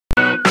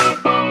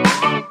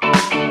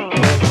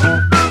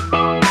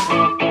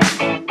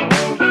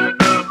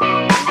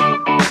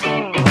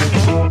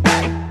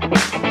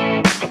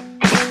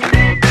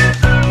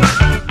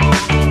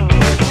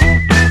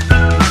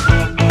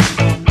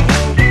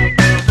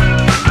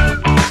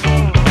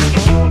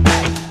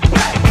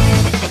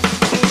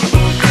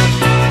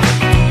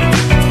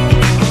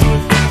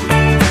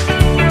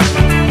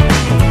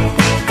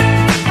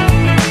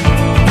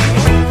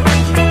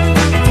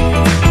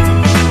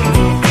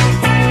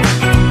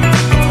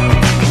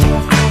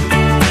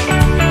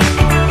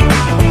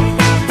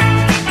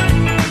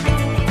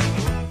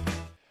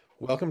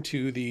welcome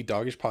to the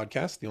Dogish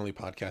Podcast, the only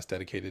podcast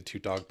dedicated to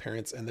dog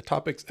parents and the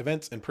topics,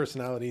 events, and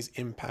personalities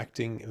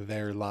impacting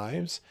their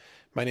lives.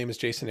 My name is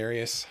Jasen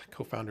Arias,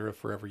 co-founder of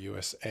Forever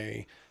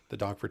USA, the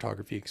dog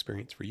photography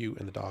experience for you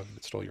and the dog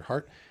that stole your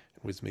heart.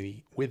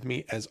 And with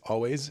me as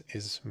always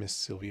is Miss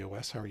Sylvia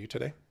West. How are you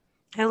today?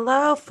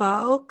 Hello,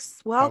 folks.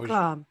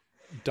 Welcome.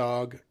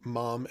 Dog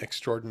mom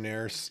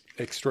extraordinaire,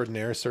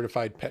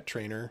 certified pet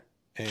trainer,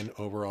 and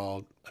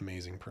overall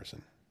amazing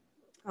person.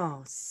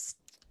 Oh,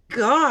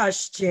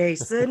 gosh,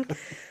 Jason.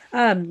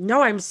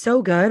 No, I'm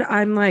so good.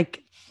 I'm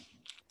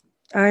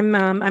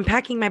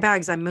packing my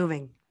bags. I'm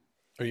moving.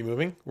 Are you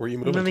moving? Where are you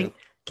moving to?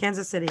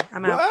 Kansas City.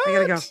 I'm out.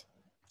 I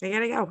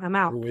gotta go. I'm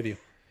out. We're with you.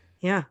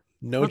 Yeah.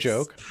 No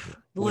joke.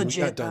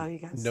 Legit. You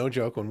guys. No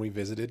joke. When we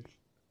visited,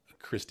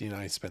 Christy and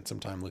I spent some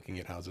time looking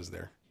at houses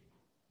there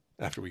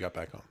after we got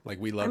back home.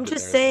 Like, we loved it. I'm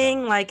just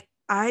saying, like,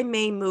 I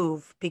may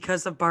move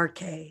because of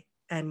Barkay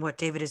and what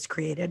David has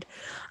created.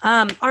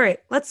 All right,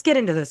 let's get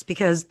into this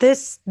because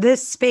this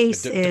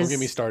space is. Don't get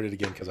me started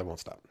again because I won't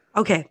stop.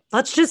 Okay,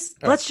 let's just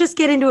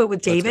get into it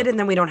with David, and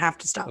then we don't have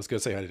to stop. Let's go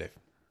say hi to Dave.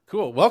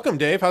 Cool. Welcome,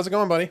 Dave. How's it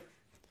going, buddy?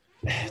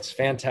 It's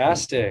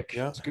fantastic.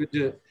 Yeah. It's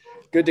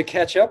good to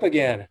catch up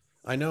again.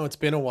 I know it's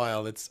been a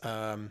while. It's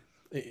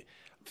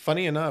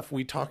funny enough,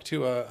 we talked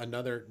to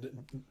another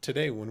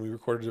today when we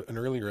recorded an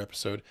earlier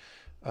episode.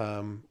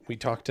 We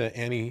talked to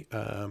Annie,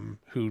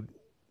 who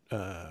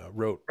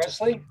wrote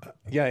Presley.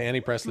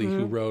 Annie Presley,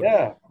 who wrote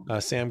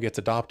Sam Gets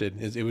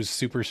Adopted. It was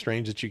super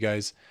strange that you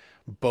guys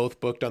both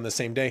booked on the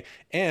same day,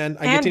 and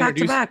I get to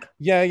introduce back.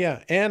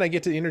 And I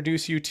get to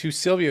introduce you to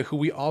Sylvia, who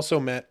we also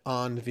met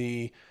on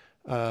the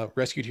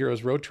Rescued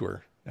Heroes road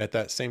tour at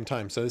that same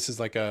time. So this is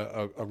like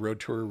a road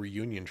tour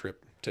reunion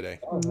trip today.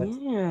 Oh,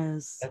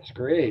 Yes, that's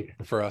great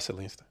for us, at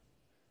least.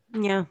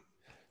 Yeah.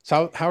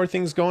 So how are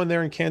things going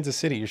there in Kansas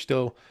City? You're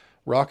still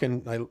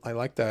rocking. I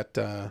like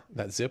that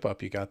zip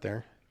up you got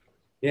there.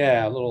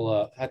 Yeah, a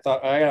little. I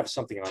thought I have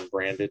something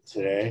unbranded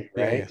today,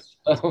 right?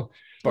 Yeah. So,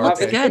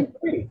 That's good.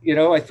 You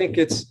know, I think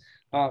it's.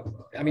 I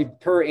mean,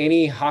 per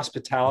any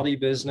hospitality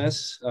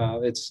business,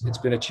 it's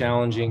been a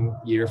challenging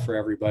year for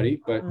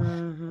everybody, but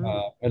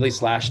at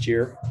least last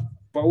year.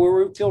 But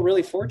we feel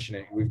really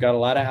fortunate. We've got a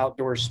lot of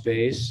outdoor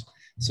space,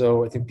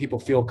 so I think people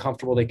feel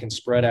comfortable. They can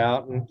spread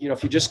out, and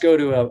if you just go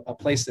to a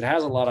place that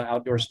has a lot of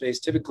outdoor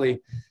space,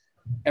 typically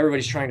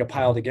everybody's trying to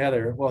pile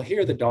together. Well,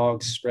 here the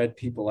dogs spread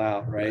people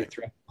out, right?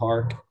 Throughout the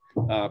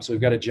park. So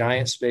we've got a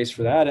giant space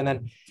for that. And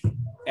then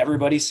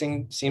everybody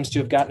seems to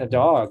have gotten a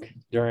dog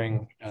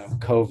during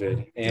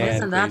COVID. And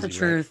isn't that the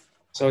truth?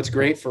 So it's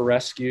great for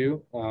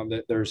rescue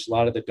that there's a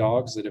lot of the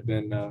dogs that have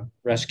been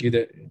rescued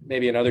that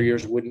maybe in other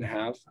years wouldn't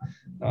have.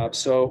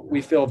 So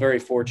we feel very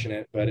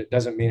fortunate, but it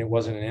doesn't mean it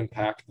wasn't an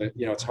impact. But,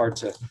 it's hard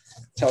to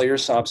tell your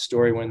sob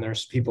story when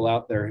there's people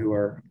out there who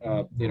are,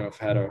 have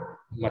had a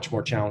much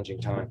more challenging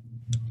time.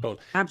 Oh,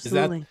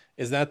 Absolutely.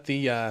 Is that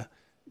the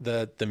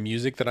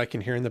music that I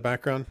can hear in the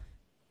background,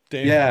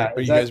 Dave? Yeah.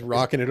 Are you guys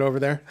rocking it over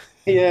there?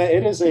 Yeah,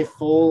 it is a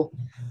full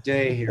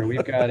day here.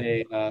 We've got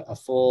a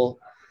full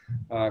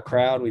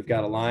crowd. We've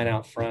got a line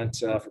out front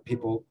for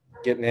people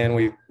getting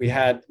in. We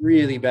had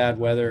really bad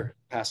weather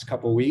past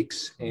couple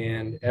weeks,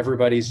 and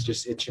everybody's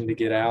just itching to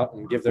get out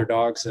and give their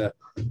dogs a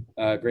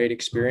great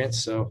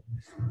experience. So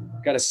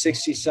we've got a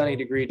 60 sunny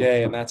degree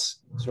day, and that's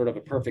sort of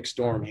a perfect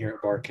storm here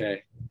at Barkay.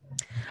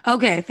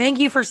 Okay, thank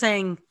you for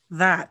saying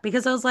that,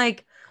 because I was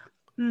like,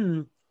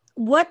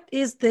 what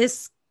is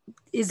this?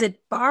 Is it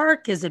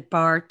Bark? Is it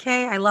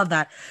Barkay? I love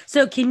that.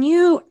 So can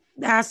you,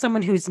 as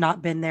someone who's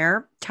not been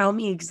there, tell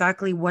me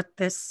exactly what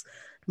this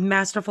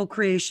masterful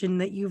creation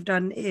that you've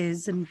done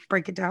is and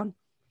break it down?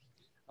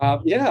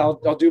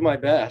 I'll do my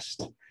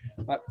best.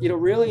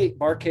 Really,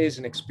 Barkay is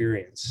an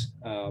experience,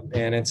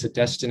 and it's a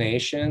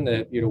destination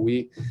that,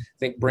 we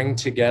think bring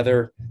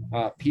together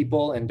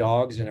people and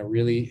dogs in a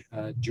really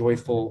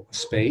joyful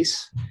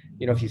space.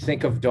 If you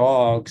think of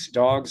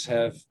dogs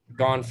have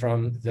gone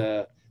from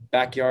the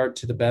backyard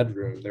to the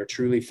bedroom. They're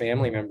truly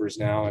family members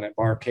now. And at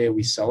Barkay,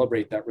 we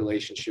celebrate that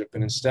relationship.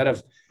 And instead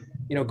of,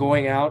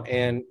 going out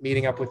and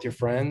meeting up with your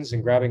friends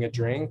and grabbing a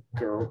drink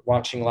or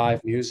watching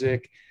live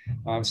music,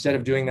 instead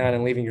of doing that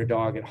and leaving your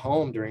dog at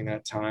home during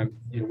that time,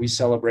 we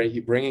celebrate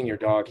you bringing your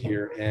dog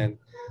here. And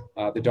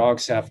the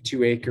dogs have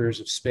 2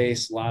 acres of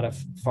space, a lot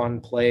of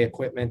fun play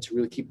equipment to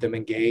really keep them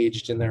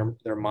engaged and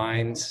their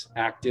minds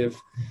active,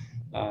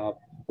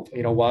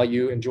 while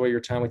you enjoy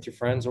your time with your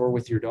friends or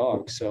with your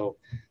dog. So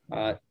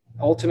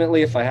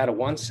ultimately, if I had a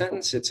one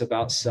sentence, it's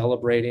about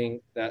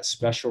celebrating that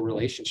special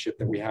relationship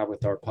that we have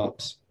with our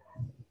pups.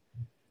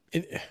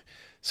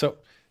 So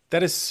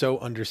that is so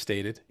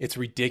understated. It's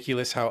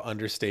ridiculous how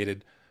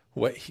understated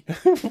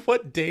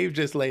what Dave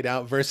just laid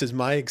out versus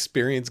my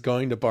experience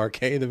going to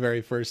Barkay the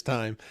very first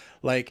time.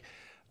 Like,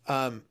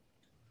 so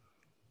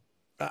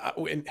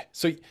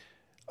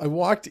I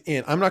walked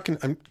in. I'm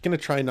gonna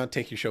try and not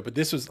take your show, but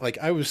this was like,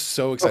 I was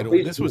so excited.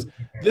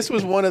 This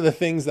was one of the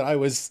things that I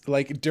was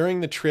like during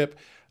the trip.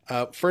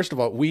 First of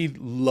all, we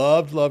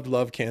loved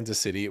Kansas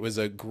City. It was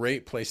a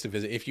great place to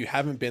visit. If you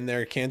haven't been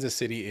there, Kansas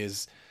City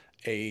is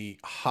a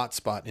hot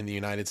spot in the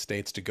United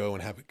States to go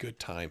and have a good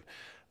time.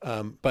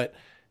 But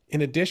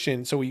in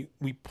addition, so we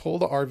pull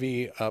the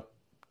RV up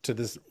to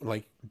this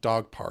like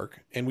dog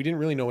park, and we didn't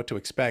really know what to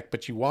expect,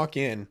 but you walk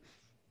in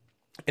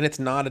and it's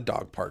not a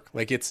dog park.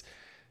 Like it's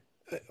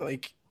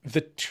like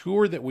the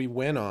tour that we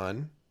went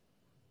on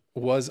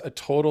was a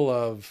total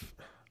of,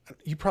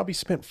 you probably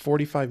spent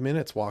 45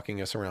 minutes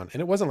walking us around,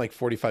 and it wasn't like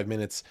 45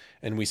 minutes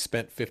and we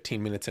spent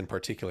 15 minutes in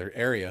particular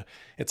area.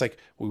 It's like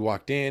we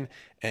walked in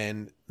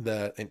and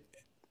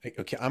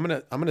okay, I'm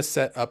gonna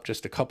set up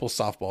just a couple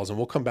softballs and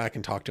we'll come back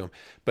and talk to them.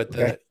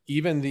 But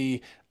even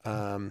the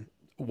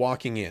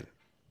walking in,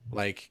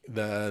 like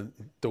the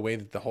way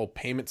that the whole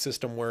payment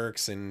system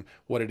works and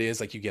what it is,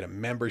 like you get a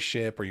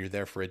membership or you're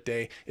there for a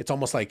day. It's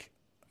almost like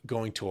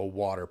going to a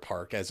water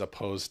park as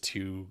opposed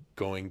to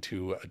going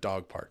to a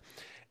dog park.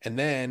 And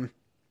then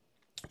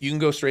you can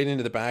go straight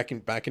into the back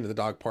into the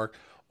dog park,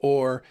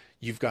 or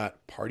you've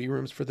got party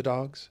rooms for the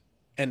dogs.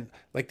 And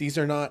like, these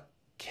are not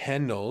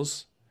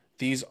kennels.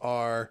 These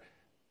are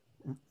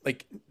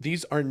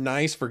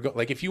nice for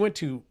like, if you went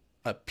to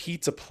a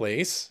pizza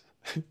place,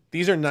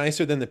 these are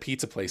nicer than the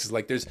pizza places.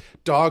 Like, there's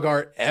dog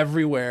art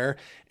everywhere,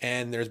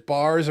 and there's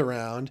bars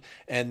around,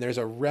 and there's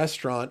a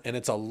restaurant, and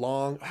it's how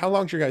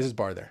long's your guys'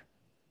 bar there?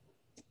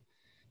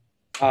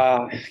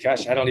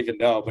 Gosh, I don't even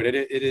know, but it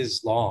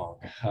is long.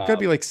 Could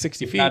be like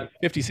 60 feet,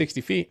 50,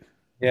 60 feet.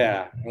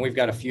 Yeah. And we've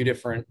got a few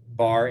different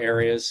bar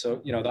areas.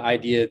 So, the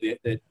idea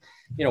that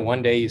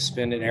one day you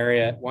spend an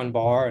area at one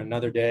bar,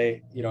 another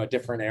day, a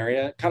different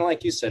area. Kind of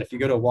like you said, if you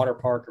go to a water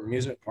park or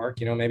amusement park,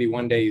 maybe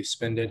one day you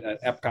spend it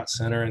at Epcot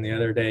Center and the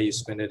other day you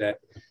spend it at,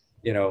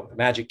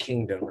 Magic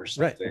Kingdom or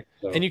something. Right.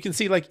 So, and you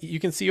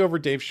can see over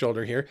Dave's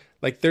shoulder here,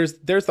 like there's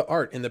the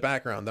art in the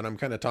background that I'm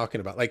kind of talking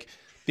about. Like,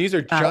 these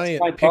are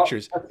giant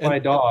pictures. That's my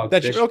dog.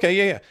 Okay.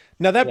 Yeah.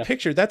 Now that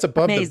picture, that's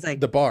above Amazing.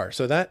 the bar.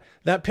 So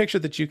that picture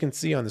that you can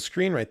see on the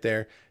screen right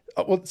there,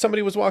 well,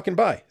 somebody was walking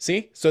by.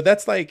 See? So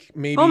that's like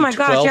maybe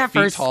 12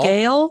 feet tall.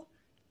 Scale.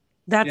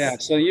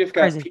 That's So you've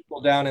got crazy.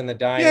 People down in the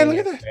dining look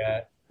at area.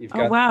 that. You've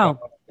got wow.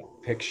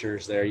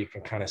 Pictures there. You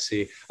can kind of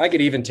see. I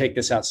could even take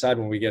this outside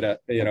when we get at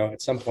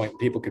some point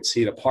people could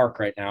see the park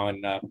right now,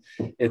 and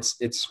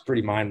it's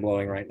pretty mind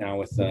blowing right now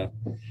with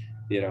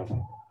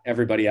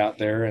everybody out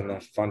there and the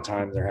fun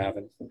time they're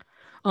having.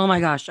 Oh my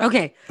gosh.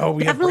 Okay. Oh,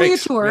 we definitely have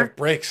breaks. a tour. We have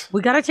breaks.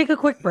 We got to take a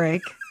quick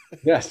break.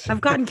 Yes. I've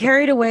gotten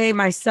carried away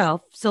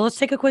myself. So let's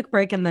take a quick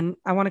break, and then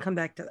I want to come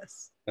back to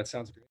this. That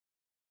sounds great.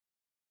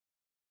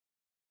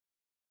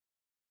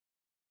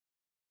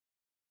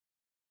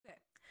 Okay.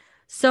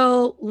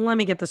 So let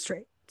me get this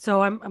straight.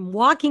 So I'm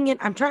walking in.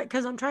 I'm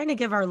trying to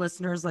give our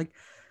listeners like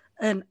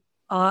an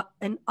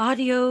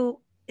audio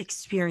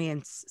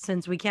experience,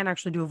 since we can't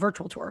actually do a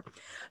virtual tour.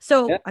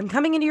 So I'm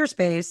coming into your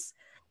space.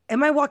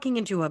 Am I walking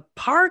into a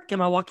park?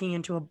 Am I walking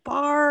into a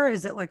bar?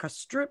 Is it like a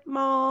strip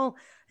mall?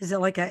 Is it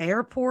like an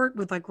airport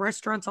with like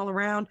restaurants all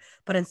around,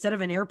 but instead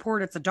of an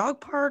airport, it's a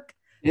dog park?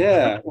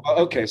 Yeah. Well,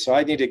 okay. So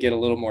I need to get a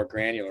little more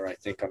granular, I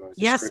think, on the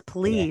Yes,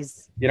 description.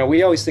 please.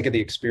 We always think of the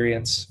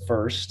experience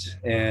first,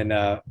 and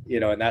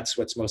and that's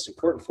what's most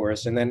important for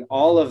us. And then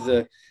all of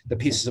the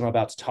pieces I'm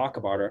about to talk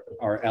about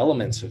are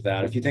elements of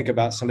that. If you think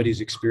about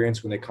somebody's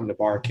experience when they come to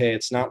Bar K,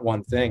 it's not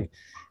one thing.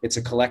 It's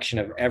a collection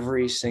of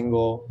every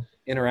single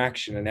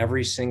interaction and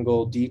every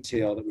single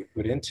detail that we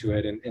put into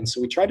it. And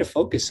so we try to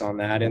focus on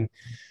that. And,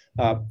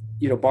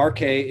 Bar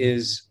K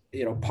is,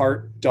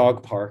 part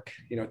dog park,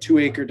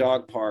 2-acre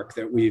dog park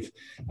that we've,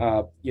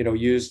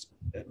 used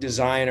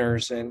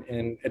designers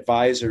and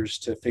advisors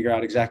to figure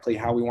out exactly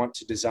how we want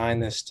to design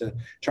this, to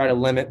try to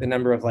limit the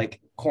number of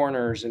like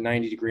corners and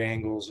 90-degree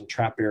angles and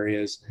trap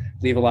areas,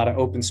 leave a lot of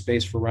open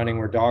space for running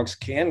where dogs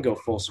can go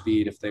full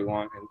speed if they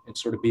want, and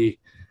sort of be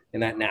in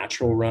that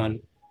natural run.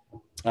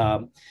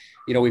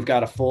 We've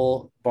got a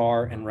full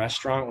bar and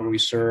restaurant where we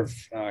serve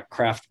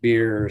craft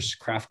beers,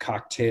 craft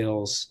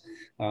cocktails.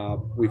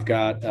 We've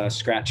got a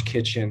scratch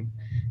kitchen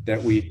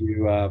that we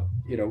do,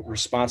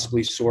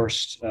 responsibly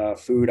sourced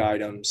food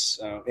items,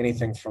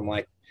 anything from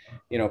like,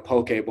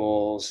 poke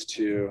bowls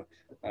to,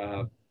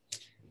 I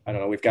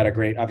don't know, we've got a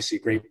great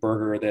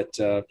burger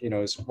that,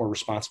 is more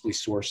responsibly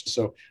sourced.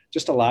 So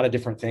just a lot of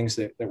different things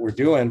that we're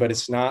doing, but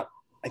it's not,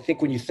 I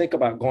think when you think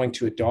about going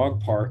to a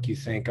dog park, you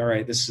think, all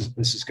right, this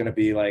is going to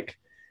be like,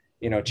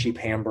 cheap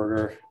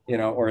hamburger,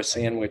 or a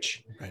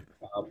sandwich. Right.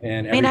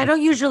 I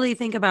don't usually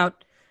think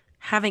about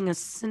having a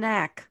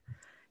snack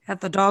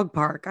at the dog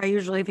park. I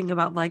usually think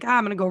about like,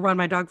 I'm going to go run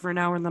my dog for an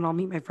hour and then I'll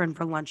meet my friend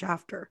for lunch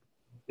after.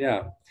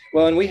 Yeah.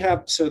 Well, and we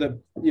have, so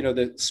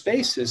the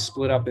space is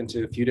split up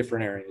into a few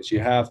different areas. You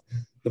have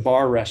the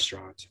bar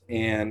restaurant,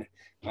 and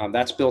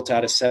that's built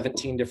out of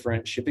 17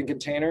 different shipping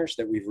containers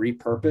that we've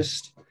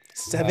repurposed.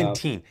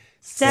 17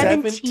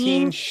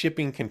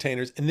 shipping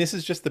containers. And this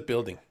is just the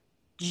building.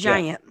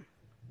 Giant.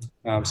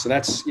 Yeah. So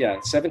that's,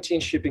 17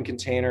 shipping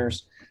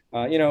containers.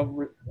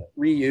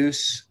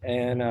 Reuse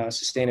and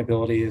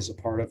sustainability is a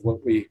part of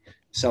what we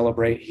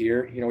celebrate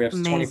here. We have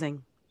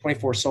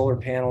 24 solar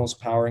panels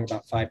powering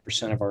about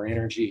 5% of our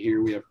energy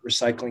here. We have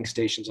recycling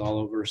stations all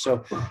over.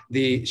 So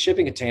the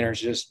shipping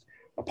containers just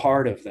a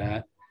part of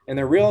that. And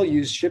they're real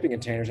used shipping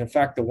containers. In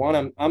fact, the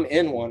one I'm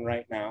in one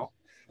right now.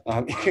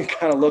 You can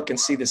kind of look and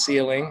see the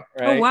ceiling,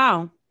 right? Oh,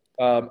 wow.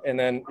 And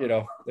then,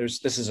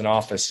 this is an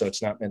office, so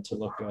it's not meant to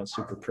look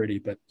super pretty,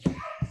 but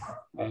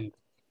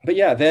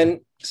yeah, then,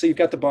 so you've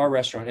got the bar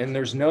restaurant, and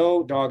there's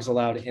no dogs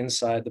allowed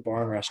inside the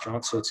bar and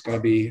restaurant. So it's going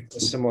to be a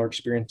similar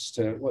experience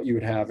to what you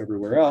would have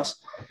everywhere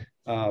else,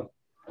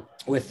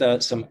 with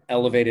some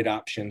elevated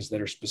options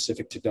that are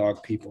specific to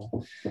dog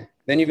people.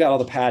 Then you've got all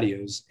the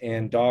patios,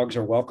 and dogs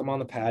are welcome on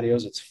the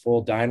patios. It's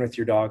full dine with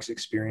your dogs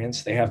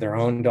experience. They have their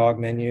own dog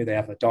menu. They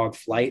have a dog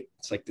flight.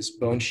 It's like this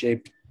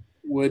bone-shaped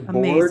wood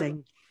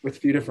board with a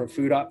few different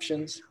food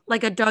options.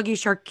 Like a doggy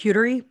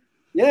charcuterie?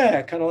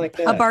 Yeah, kind of like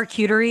that. A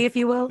barcuterie, if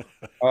you will.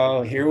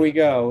 Oh, here we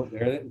go.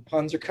 The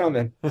puns are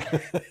coming.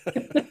 If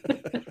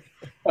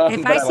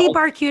I see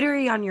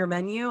barcuterie on your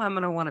menu, I'm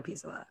going to want a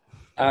piece of that.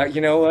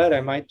 You know what?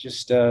 I might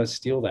just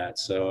steal that.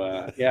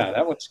 So yeah,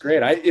 that one's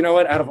great. You know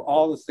what? Out of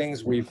all the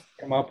things we've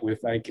come up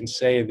with, I can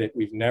say that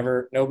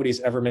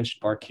nobody's ever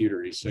mentioned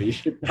charcuterie. So you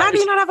should. How do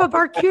you not have a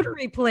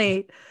charcuterie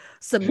plate?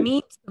 Some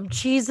meat, some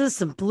cheeses,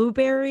 some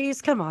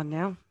blueberries. Come on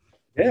now.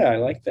 Yeah, I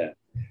like that.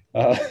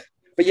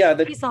 But yeah,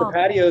 the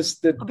patios.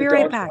 I'll be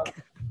right back.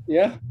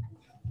 Yeah.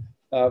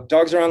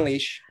 Dogs are on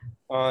leash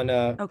on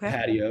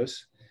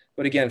patios.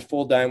 But again,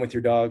 full dine with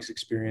your dogs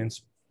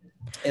experience.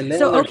 And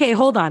then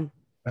hold on.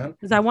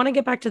 Because I want to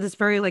get back to this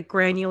very like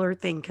granular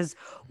thing, because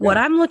what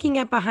I'm looking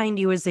at behind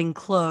you is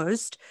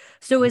enclosed.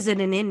 So is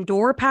it an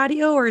indoor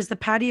patio, or is the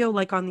patio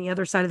like on the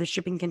other side of the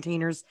shipping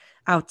containers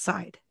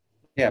outside?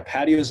 Yeah,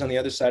 patios on the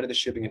other side of the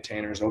shipping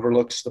containers,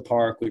 overlooks the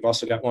park. We've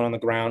also got one on the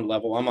ground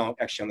level. I'm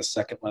actually on the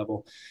second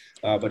level,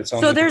 but it's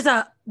on. So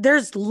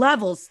there's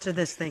levels to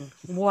this thing.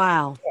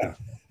 Wow.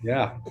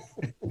 Yeah.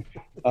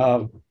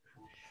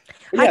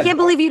 I can't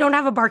believe you don't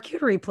have a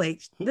charcuterie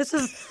plate. This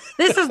is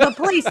the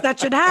place that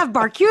should have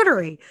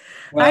charcuterie.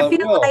 Well, I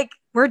feel like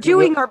we're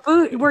doing our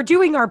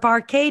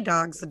barquet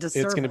dogs a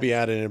disservice. It's going to be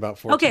added in about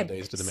 14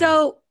 days to the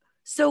menu.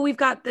 So we've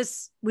got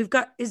this.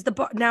 Is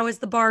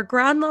the bar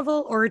ground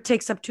level, or it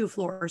takes up 2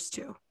 floors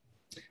too?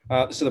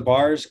 So the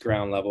bar is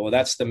ground level.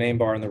 That's the main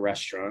bar in the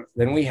restaurant.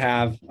 Then we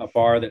have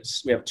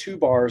we have 2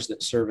 bars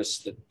that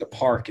service the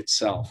park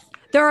itself.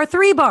 There are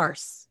 3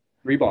 bars.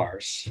 3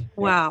 bars.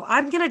 Wow.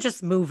 I'm going to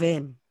just move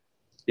in.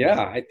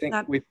 Yeah, I think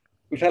we've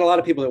had a lot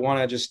of people that want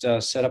to just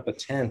set up a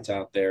tent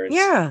out there.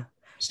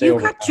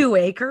 You've got 2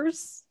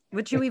 acres.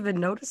 Would you even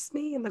notice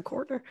me in the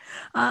corner?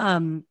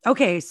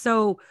 Okay,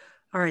 so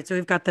all right, so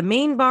we've got the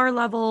main bar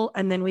level,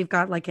 and then we've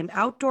got like an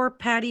outdoor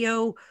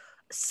patio,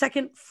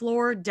 2nd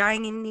floor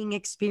dining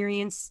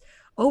experience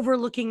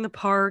overlooking the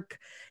park.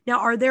 Now,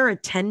 are there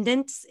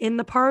attendants in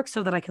the park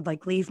so that I could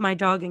like leave my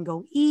dog and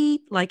go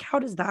eat? Like, how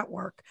does that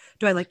work?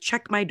 Do I like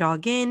check my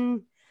dog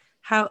in?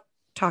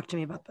 Talk to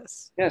me about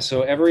this. Yeah,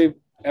 so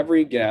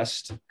every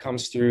guest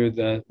comes through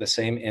the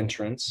same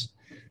entrance.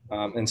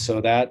 And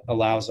so that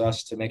allows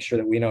us to make sure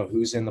that we know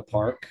who's in the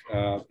park.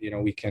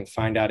 We can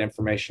find out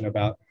information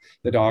about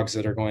the dogs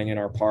that are going in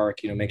our park,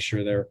 make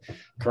sure they're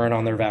current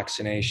on their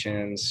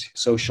vaccinations,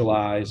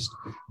 socialized.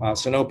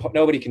 So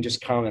nobody can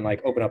just come and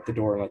like open up the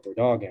door and let their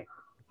dog in.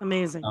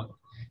 Amazing.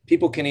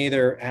 People can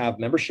either have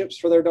memberships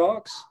for their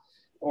dogs,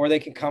 or they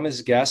can come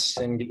as guests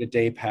and get a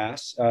day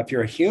pass. If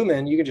you're a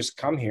human, you can just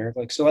come here.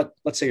 Like, so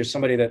let's say you're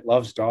somebody that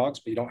loves dogs,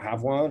 but you don't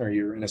have one, or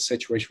you're in a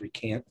situation where you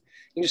can't.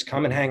 You can just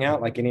come and hang out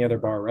like any other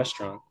bar or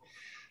restaurant.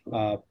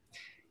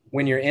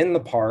 When you're in the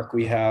park,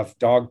 we have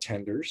dog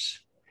tenders,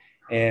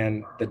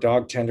 and the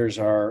dog tenders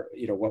are,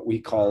 what we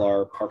call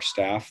our park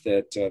staff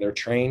that they're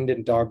trained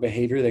in dog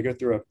behavior. They go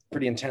through a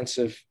pretty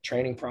intensive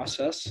training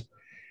process.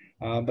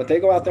 But they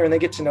go out there and they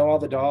get to know all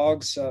the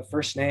dogs,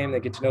 first name, they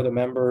get to know the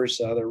members.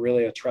 They're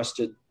really a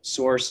trusted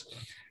source.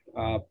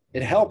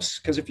 It helps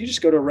because if you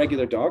just go to a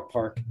regular dog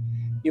park,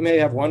 you may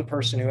have one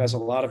person who has a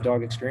lot of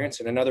dog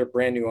experience and another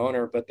brand new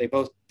owner, but they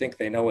both think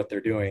they know what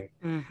they're doing.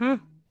 Mm-hmm.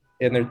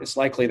 And it's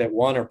likely that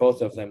one or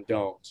both of them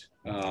don't.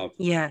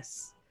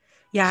 Yes.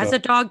 Yeah. So, as a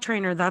dog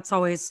trainer, that's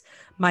always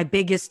my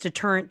biggest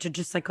deterrent to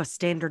just like a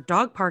standard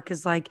dog park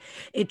is like,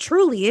 it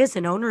truly is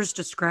an owner's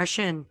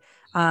discretion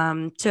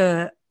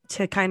to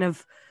kind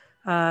of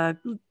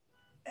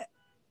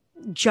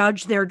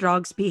judge their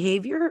dog's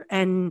behavior.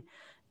 And,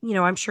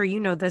 I'm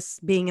sure this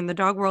being in the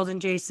dog world, and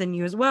Jasen,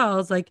 you as well,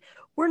 is like,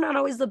 we're not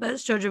always the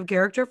best judge of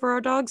character for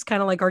our dogs,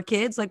 kind of like our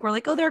kids. Like, we're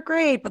like, oh, they're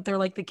great, but they're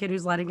like the kid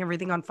who's lighting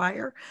everything on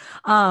fire.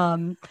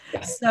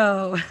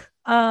 So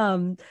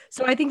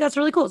I think that's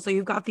really cool. So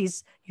you've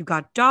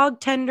got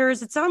dog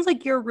tenders. It sounds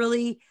like you're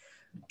really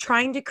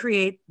trying to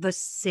create the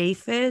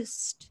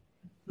safest,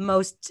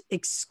 most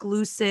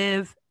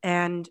exclusive,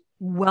 and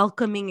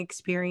welcoming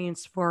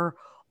experience for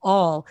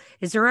all.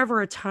 Is there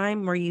ever a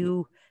time where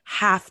you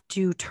have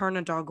to turn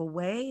a dog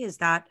away? Is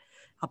that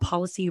a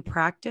policy you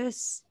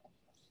practice?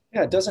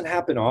 Yeah, it doesn't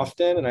happen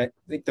often. And I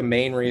think the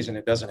main reason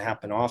it doesn't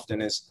happen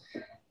often is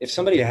if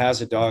somebody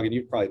has a dog, and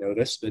you've probably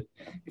noticed, but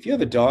if you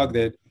have a dog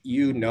that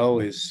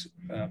is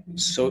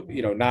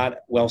not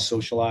well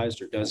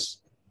socialized or does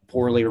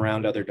poorly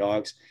around other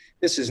dogs,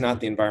 this is not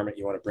the environment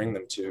you want to bring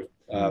them to.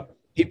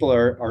 People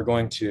are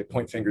going to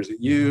point fingers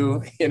at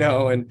you,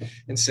 and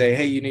say,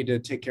 hey, you need to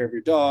take care of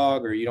your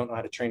dog, or you don't know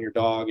how to train your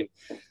dog. And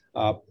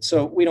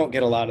so we don't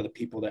get a lot of the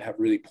people that have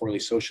really poorly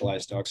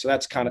socialized dogs. So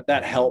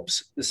that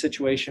helps the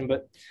situation.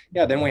 But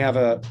yeah, then we have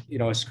a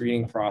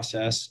screening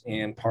process.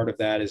 And part of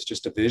that is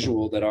just a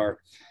visual that our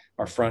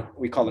front,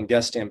 we call them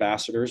guest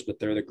ambassadors, but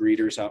they're the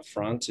greeters out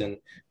front and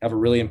have a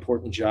really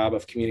important job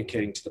of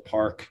communicating to the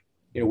park,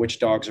 which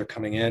dogs are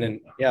coming in.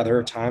 And yeah, there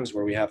are times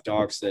where we have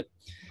dogs that,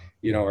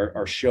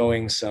 are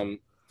showing some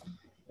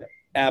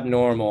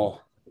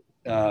abnormal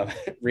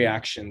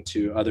reaction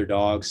to other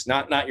dogs,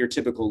 not your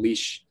typical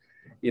leash,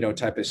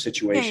 type of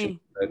situation,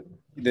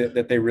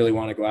 that they really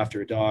want to go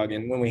after a dog.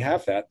 And when we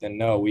have that, then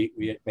no,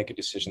 we make a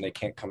decision they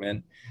can't come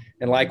in.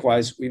 And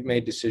likewise, we've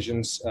made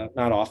decisions,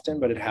 not often,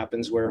 but it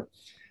happens, where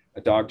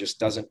a dog just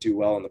doesn't do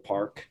well in the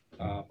park.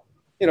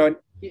 You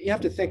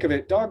have to think of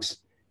it, dogs,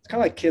 it's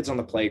kind of like kids on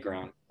the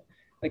playground.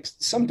 Like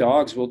some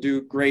dogs will do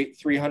great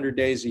 300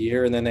 days a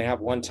year, and then they have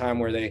one time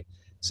where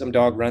some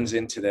dog runs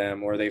into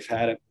them, or they've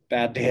had a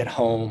bad day at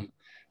home.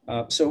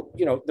 So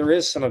there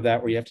is some of that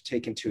where you have to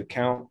take into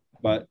account,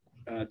 but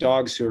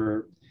dogs who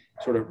are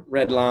sort of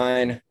red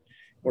line,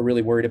 we're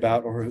really worried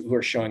about, or who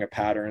are showing a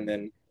pattern,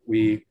 then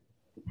we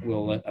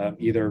will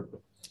either,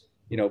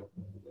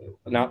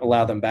 not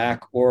allow them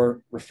back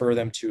or refer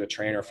them to a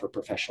trainer for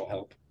professional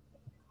help.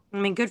 I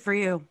mean, good for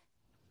you.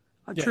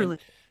 Truly.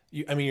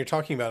 You're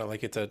talking about it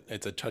like it's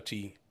a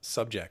touchy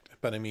subject,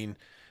 but I mean,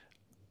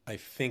 I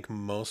think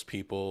most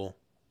people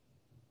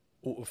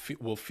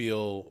will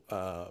feel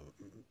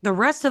the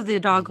rest of the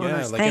dog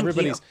owners. Like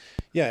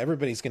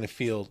everybody's going to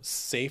feel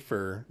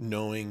safer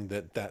knowing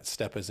that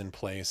step is in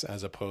place,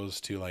 as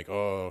opposed to like,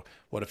 oh,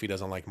 what if he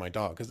doesn't like my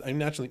dog? Because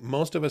naturally,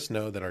 most of us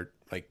know that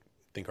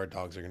think our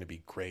dogs are going to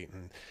be great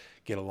and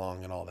get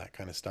along and all that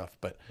kind of stuff.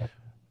 But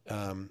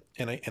and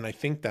I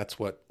think that's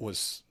what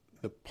was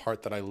the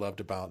part that I loved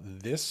about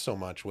this so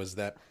much, was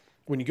that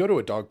when you go to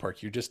a dog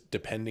park, you're just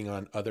depending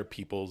on other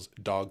people's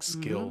dog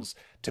skills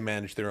to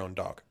manage their own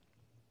dog.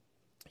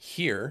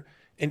 Here,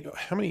 and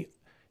how many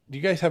do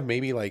you guys have?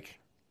 Maybe like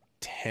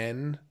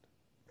 10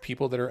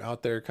 people that are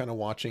out there kind of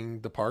watching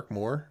the park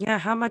more? Yeah.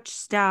 How much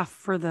staff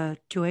for the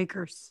 2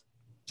 acres?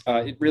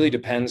 It really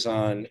depends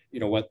on,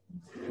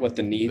 what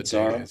the needs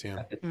are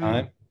at the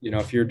time.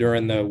 If you're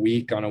during the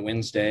week on a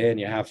Wednesday and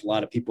you have a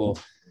lot of people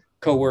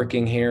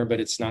co-working here, but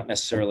it's not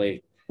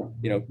necessarily,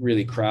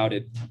 really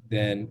crowded,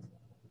 then,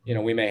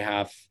 we may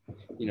have,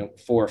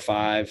 4 or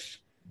 5,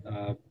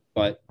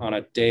 but on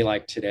a day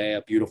like today,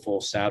 a beautiful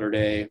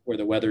Saturday where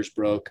the weather's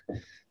broke,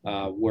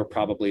 we're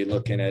probably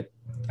looking at,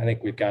 I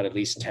think we've got at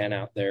least 10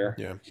 out there.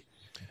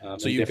 Yeah.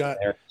 So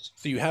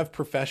you have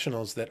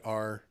professionals that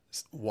are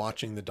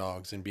watching the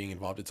dogs and being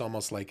involved. It's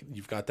almost like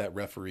you've got that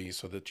referee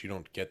so that you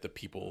don't get the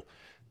people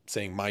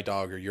saying my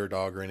dog or your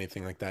dog or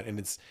anything like that. And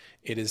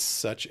it is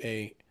such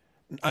a,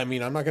 I'm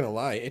not going to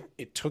lie.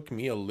 It took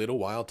me a little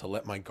while to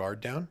let my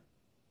guard down,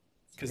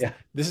 because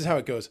this is how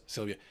it goes,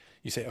 Sylvia.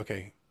 You say,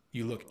 okay,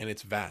 you look and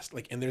it's vast.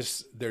 Like, and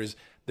there's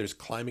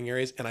climbing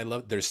areas,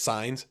 and there's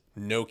signs,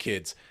 no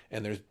kids.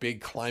 And there's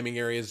big climbing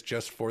areas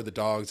just for the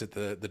dogs that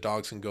the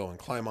dogs can go and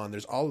climb on.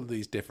 There's all of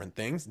these different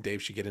things.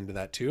 Dave should get into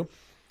that too.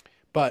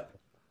 But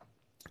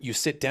you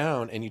sit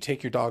down and you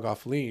take your dog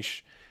off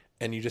leash,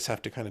 and you just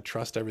have to kind of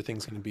trust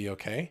everything's going to be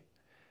okay.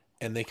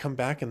 And they come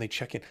back and they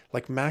check in.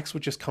 Like Max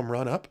would just come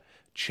run up,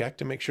 check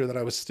to make sure that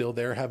I was still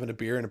there having a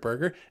beer and a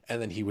burger.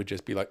 And then he would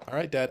just be like, all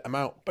right, Dad, I'm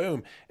out.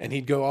 Boom. And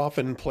he'd go off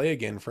and play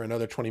again for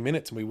another 20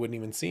 minutes and we wouldn't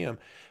even see him.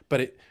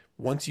 But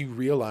once you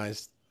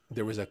realized,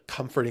 there was a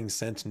comforting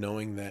sense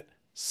knowing that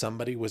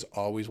somebody was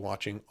always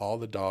watching all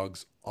the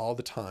dogs all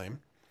the time.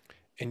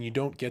 And you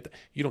don't get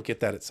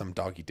that at some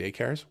doggy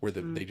daycares where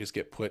they just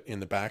get put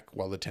in the back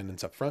while the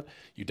attendant's up front.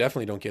 You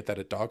definitely don't get that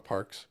at dog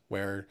parks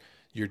where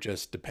you're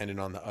just dependent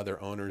on the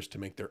other owners to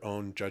make their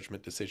own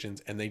judgment decisions,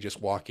 and they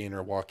just walk in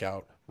or walk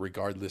out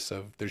regardless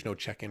of, there's no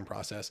check-in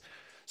process.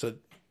 So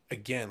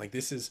again, like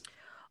this is.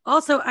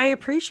 Also, I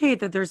appreciate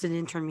that there's an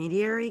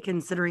intermediary,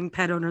 considering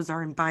pet owners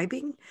are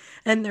imbibing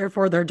and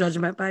therefore their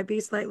judgment might be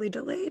slightly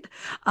delayed.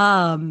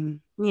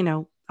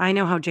 I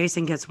know how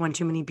Jasen gets one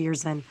too many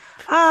beers in.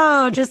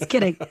 Oh, just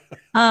kidding.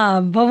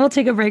 But we'll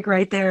take a break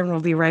right there and we'll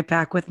be right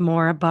back with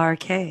more Bar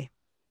K.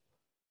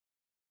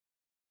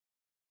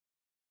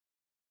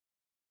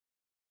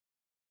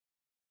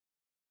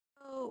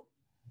 So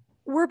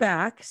we're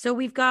back. So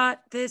we've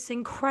got this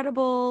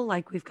incredible,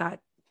 we've got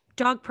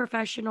dog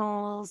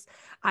professionals.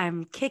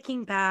 I'm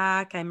kicking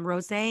back. I'm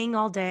roséing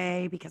all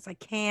day because I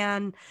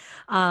can,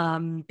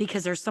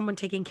 because there's someone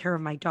taking care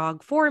of my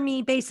dog for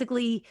me,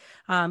 basically,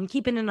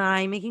 keeping an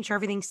eye, making sure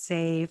everything's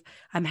safe.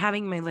 I'm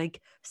having my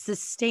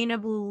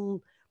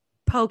sustainable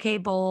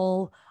poke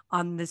bowl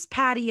on this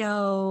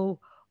patio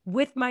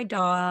with my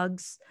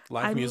dogs.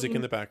 Live music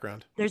in the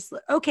background.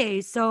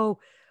 So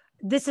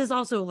this is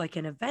also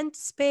an event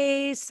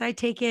space, I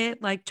take it.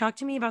 Talk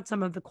to me about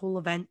some of the cool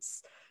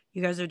events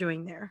you guys are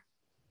doing there.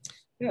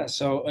 Yeah,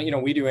 so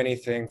we do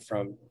anything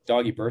from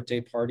doggy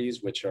birthday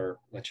parties, which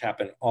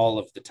happen all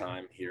of the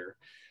time here.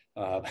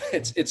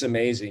 It's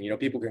amazing.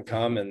 People can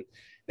come and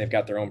they've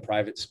got their own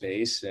private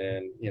space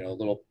and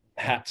little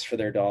hats for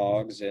their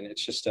dogs, and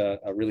it's just a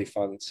really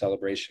fun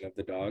celebration of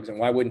the dogs. And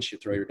why wouldn't you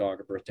throw your dog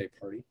a birthday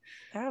party?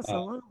 But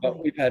Absolutely.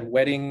 we've had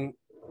wedding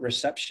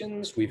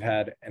receptions. We've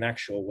had an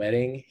actual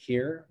wedding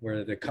here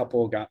where the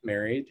couple got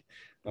married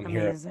here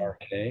at Amazing.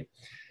 RK.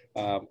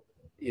 Um,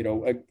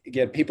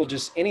 Again, people,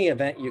 just any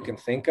event you can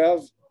think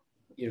of,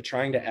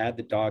 trying to add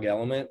the dog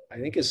element, I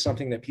think is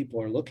something that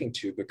people are looking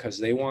to because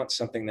they want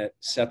something that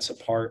sets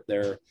apart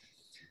their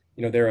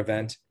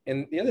event.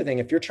 And the other thing,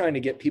 if you're trying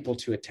to get people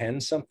to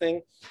attend something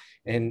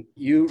and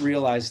you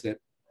realize that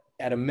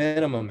at a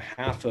minimum,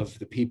 half of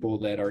the people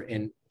that are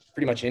in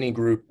pretty much any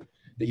group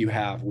that you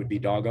have would be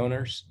dog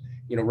owners,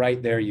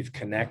 right there, you've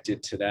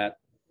connected to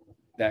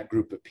that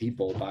group of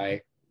people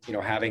by,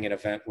 having an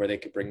event where they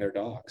could bring their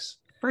dogs.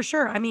 For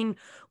sure. I mean,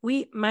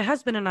 my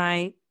husband and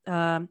I,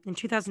 in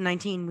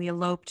 2019, we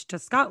eloped to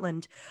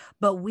Scotland,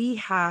 but we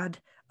had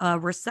a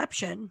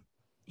reception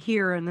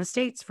here in the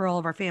States for all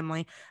of our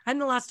family. I'm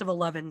the last of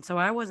 11, so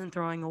I wasn't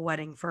throwing a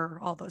wedding for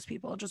all those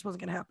people. It just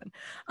wasn't going to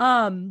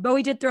happen. But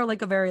we did throw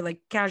like a very like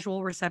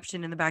casual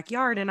reception in the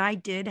backyard, and I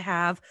did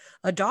have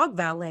a dog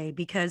valet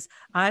because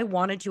I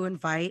wanted to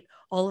invite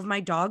all of my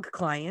dog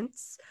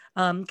clients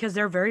because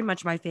they're very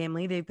much my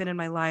family. They've been in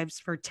my lives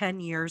for 10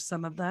 years,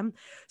 some of them.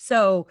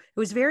 So it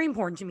was very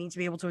important to me to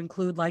be able to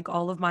include like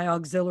all of my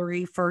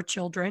auxiliary fur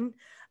children.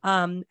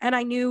 And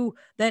I knew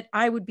that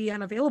I would be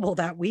unavailable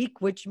that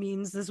week, which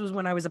means this was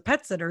when I was a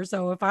pet sitter.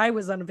 So if I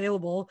was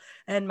unavailable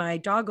and my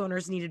dog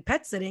owners needed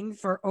pet sitting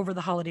for over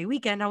the holiday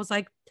weekend, I was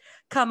like,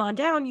 come on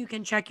down. You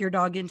can check your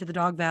dog into the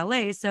dog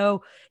valet.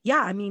 So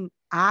yeah, I mean,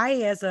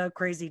 I, as a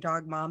crazy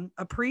dog mom,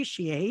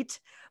 appreciate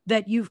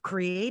that you've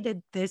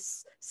created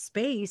this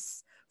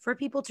space for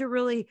people to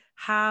really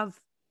have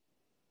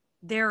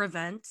their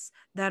events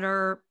that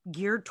are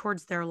geared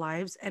towards their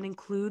lives and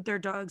include their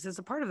dogs as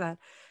a part of that.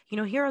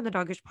 Here on the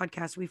Dogish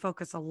Podcast, we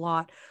focus a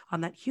lot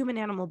on that human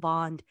animal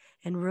bond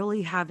and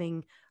really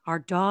having our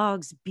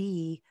dogs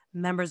be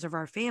members of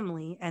our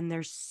family. And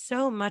there's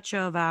so much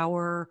of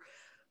our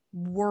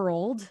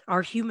world,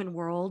 our human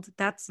world,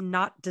 that's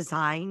not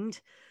designed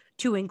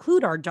to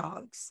include our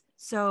dogs.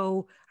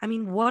 So, I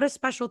mean, what a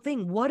special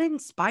thing. What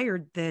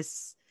inspired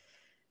this?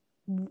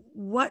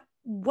 What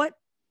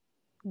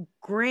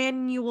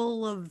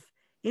granule of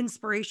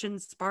inspiration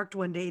sparked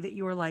one day that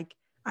you were like,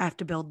 I have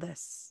to build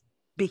this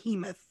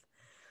behemoth?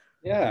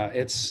 Yeah,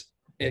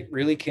 it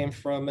really came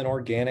from an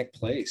organic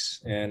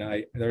place.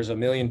 And there's a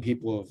million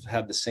people who've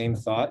had the same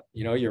thought.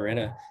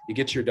 You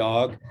get your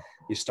dog,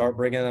 you start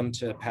bringing them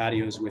to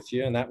patios with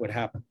you. And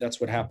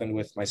that's what happened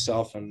with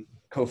myself and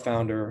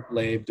co-founder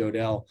Dave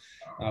Dodell.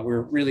 We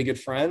were really good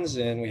friends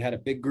and we had a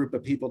big group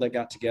of people that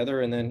got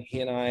together. And then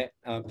he and I,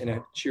 in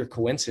a sheer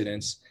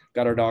coincidence,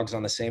 got our dogs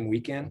on the same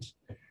weekend.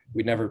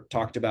 We'd never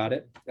talked about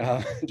it,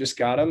 just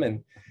got them.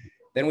 And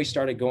then we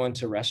started going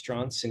to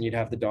restaurants and you'd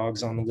have the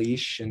dogs on the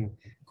leash. And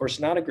of course,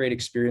 not a great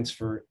experience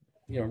for,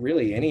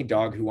 really any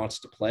dog who wants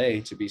to play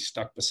to be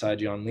stuck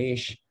beside you on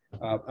leash.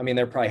 I mean,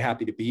 they're probably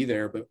happy to be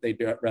there, but they'd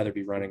rather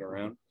be running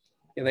around.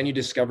 And then you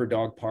discover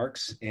dog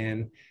parks,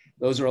 and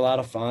those are a lot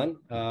of fun,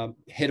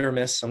 hit or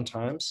miss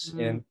sometimes,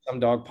 and some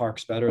dog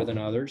parks better than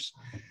others.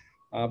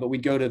 But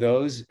we'd go to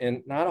those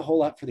and not a whole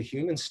lot for the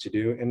humans to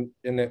do.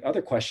 And the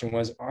other question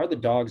was, are the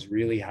dogs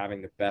really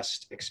having the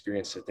best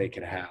experience that they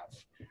could have?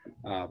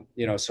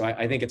 So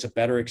I think it's a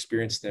better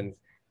experience than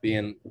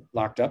being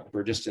locked up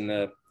or just in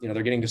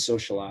they're getting to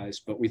socialize,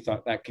 but we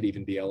thought that could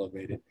even be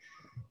elevated.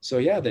 So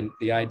yeah,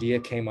 the idea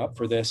came up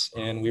for this,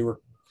 and we were,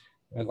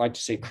 I'd like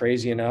to say,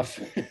 crazy enough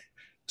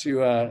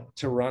to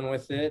run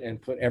with it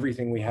and put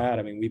everything we had.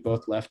 I mean, we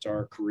both left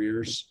our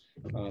careers.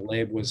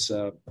 Labe was,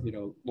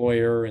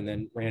 lawyer and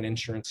then ran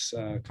insurance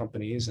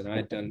companies, and I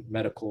had done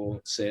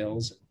medical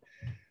sales,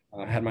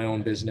 and had my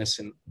own business.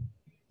 And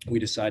we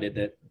decided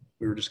that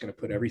we were just going to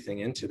put everything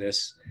into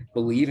this,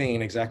 believing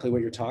in exactly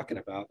what you're talking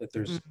about, that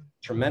there's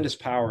tremendous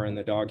power in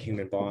the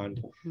dog-human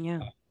bond.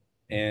 Yeah.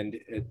 And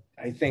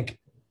I think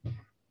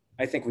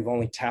we've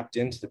only tapped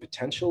into the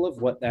potential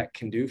of what that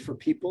can do for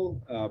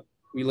people.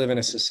 We live in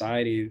a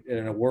society,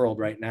 in a world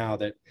right now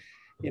that,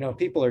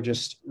 people are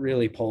just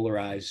really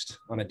polarized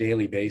on a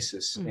daily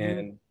basis.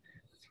 And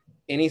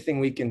anything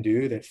we can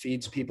do that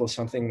feeds people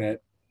something that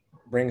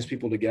brings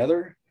people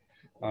together,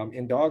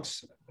 in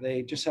dogs,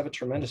 they just have a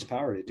tremendous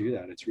power to do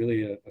that. It's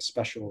really a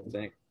special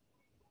thing.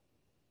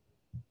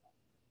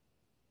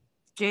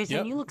 Jasen,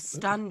 Yep. You look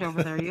stunned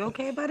over there. You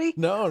okay, buddy?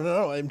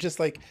 No. I'm just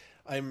like,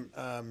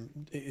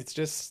 it's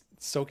just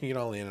soaking it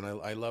all in.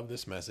 And I love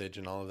this message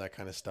and all of that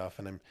kind of stuff.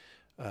 And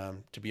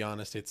to be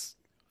honest, it's,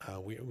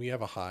 we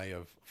have a high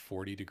of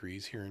 40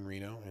 degrees here in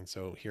Reno. And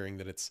so hearing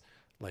that it's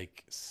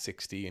like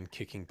 60 and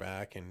kicking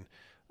back, and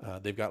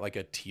they've got like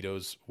a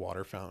Tito's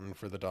water fountain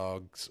for the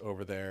dogs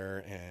over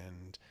there.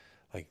 And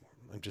like,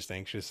 I'm just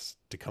anxious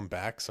to come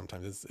back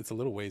sometimes. It's a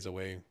little ways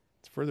away.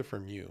 It's further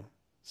from you,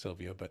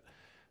 Sylvia, but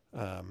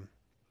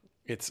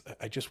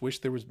I just wish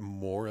there was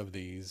more of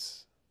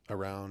these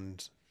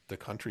around the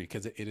country,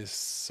 because it is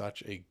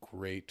such a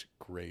great,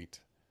 great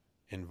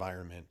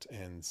environment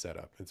and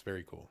setup. It's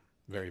very cool.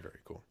 Very, very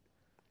cool.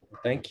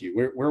 Thank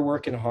you. We're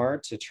working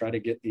hard to try to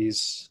get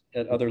these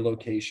at other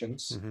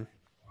locations.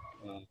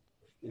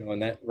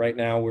 And that right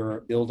now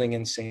we're building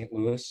in St.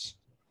 Louis.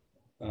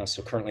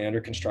 So currently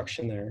under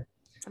construction there.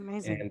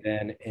 Amazing. And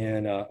then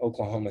in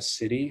Oklahoma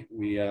City,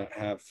 we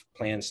have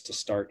plans to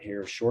start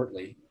here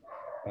shortly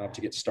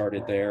to get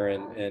started there.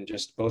 And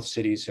just both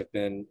cities have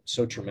been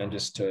so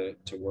tremendous to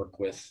work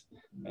with.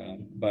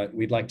 But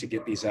we'd like to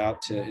get these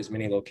out to as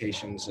many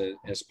locations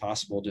as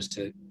possible, just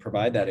to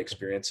provide that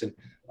experience. And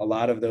a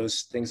lot of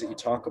those things that you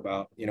talk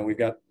about, we've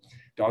got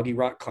doggy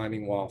rock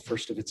climbing wall,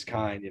 first of its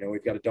kind.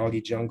 We've got a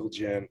doggy jungle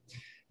gym,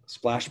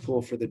 splash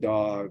pool for the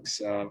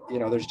dogs.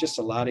 There's just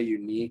a lot of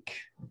unique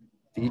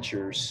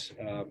features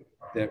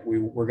that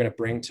we're going to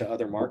bring to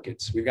other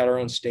markets. We've got our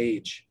own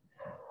stage.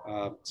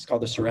 It's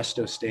called the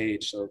Seresto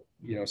stage. So,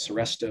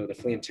 Seresto, the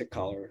flea and tick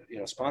collar,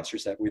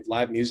 sponsors that. We've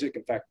live music.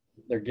 In fact,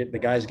 the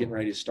guys getting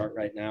ready to start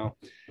right now.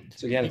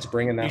 So again, it's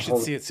bringing that. You should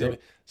see it, Sylvia.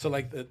 So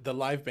like the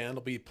live band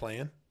will be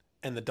playing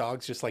and the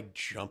dogs just like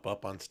jump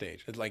up on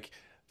stage. It's like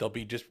they'll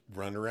be just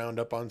run around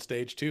up on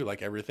stage too.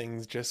 Like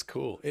everything's just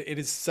cool. It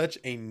is such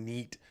a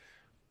neat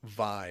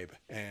vibe.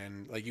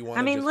 And like you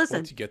want to listen,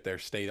 once you get there,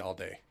 stay all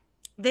day.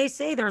 They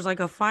say there's like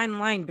a fine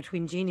line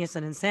between genius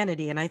and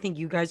insanity. And I think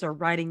you guys are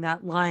riding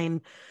that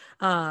line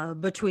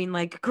between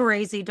like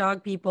crazy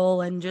dog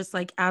people and just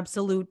like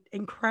absolute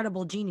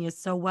incredible genius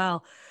so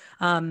well.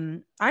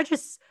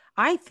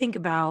 I think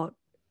about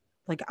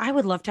like, I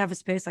would love to have a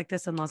space like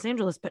this in Los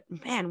Angeles, but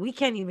man, we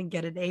can't even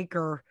get an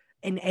acre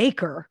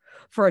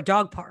for a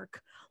dog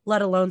park,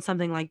 let alone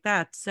something like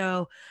that.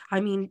 So, I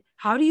mean,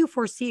 how do you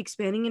foresee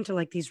expanding into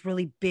like these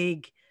really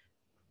big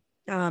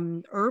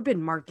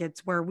urban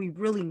markets where we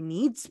really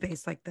need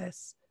space like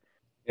this?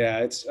 Yeah,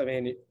 I'd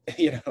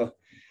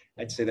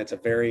say that's a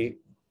very,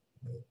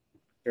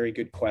 very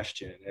good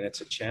question. And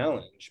it's a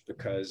challenge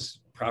because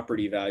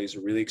property values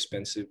are really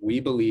expensive. We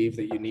believe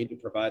that you need to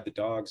provide the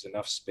dogs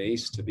enough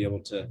space to be able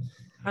to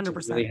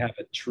 100%. Really have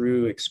a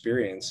true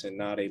experience and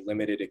not a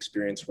limited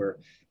experience where,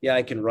 yeah,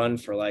 I can run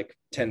for like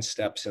 10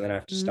 steps and then I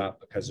have to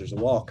stop because there's a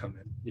wall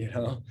coming,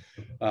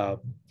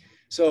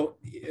 So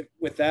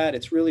with that,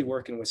 it's really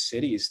working with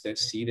cities that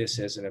see this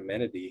as an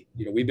amenity.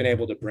 We've been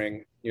able to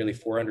bring nearly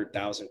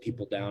 400,000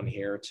 people down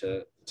here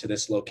to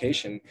this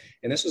location.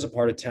 And this was a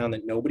part of town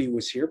that nobody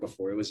was here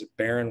before. It was a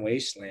barren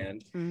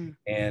wasteland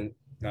and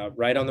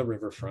right on the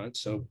riverfront.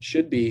 So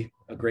should be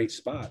a great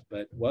spot,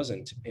 but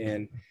wasn't.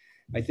 And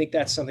I think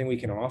that's something we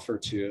can offer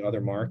to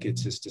other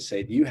markets, is to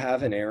say, do you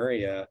have an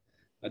area,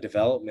 a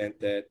development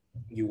that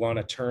you want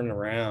to turn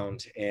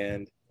around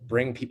and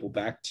bring people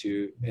back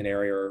to an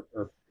area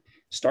or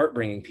start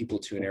bringing people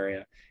to an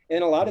area?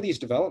 And a lot of these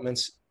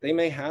developments, they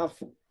may have,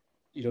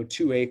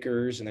 2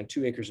 acres and then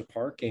 2 acres of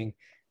parking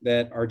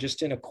that are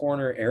just in a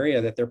corner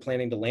area that they're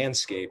planning to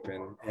landscape.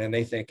 And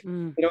they think,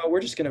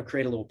 we're just going to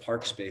create a little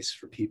park space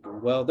for people.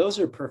 Well, those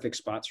are perfect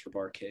spots for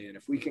Barquet. And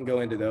if we can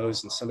go into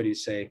those and somebody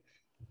say,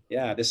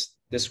 yeah, this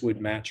would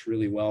match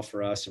really well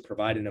for us and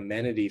provide an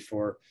amenity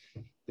for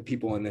the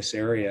people in this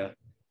area,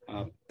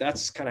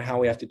 that's kind of how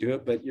we have to do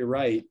it. But you're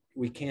right.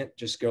 We can't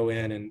just go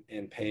in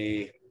and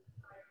pay,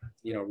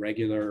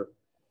 regular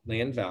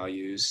land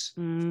values,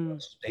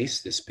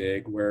 space this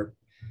big where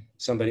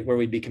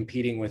we'd be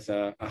competing with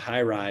a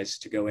high rise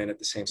to go in at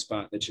the same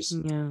spot. That's just,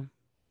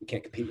 we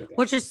can't compete with that.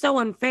 Which is so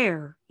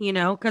unfair,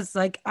 because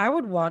like I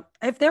would want,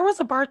 if there was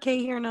a Barquet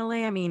here in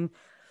LA, I mean,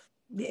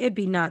 it'd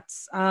be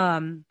nuts.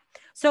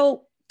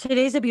 So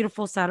today's a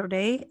beautiful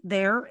Saturday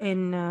there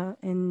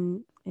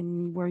in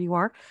where you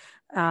are.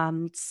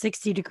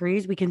 60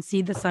 degrees. We can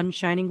see the sun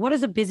shining. What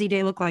does a busy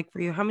day look like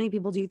for you? How many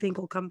people do you think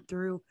will come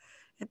through?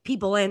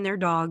 People and their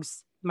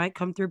dogs might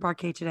come through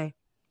Barquet today.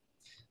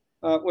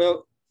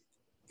 Well,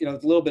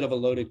 it's a little bit of a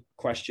loaded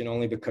question,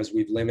 only because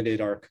we've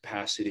limited our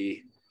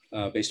capacity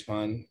based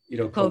upon,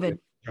 COVID,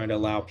 trying to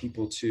allow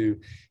people to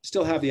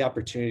still have the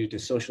opportunity to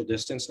social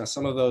distance. Now,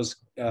 some of those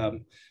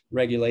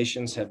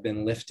regulations have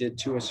been lifted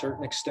to a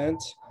certain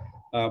extent,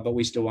 but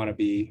we still want to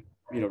be,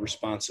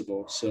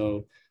 responsible.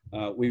 So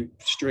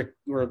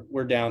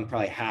we're down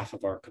probably half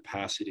of our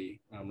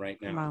capacity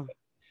right now. Wow.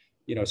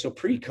 So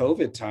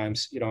pre-COVID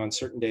times, on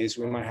certain days,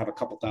 we might have a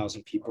couple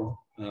thousand people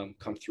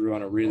come through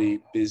on a really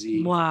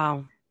busy.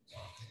 Wow.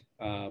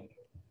 Our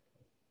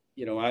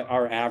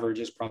average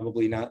is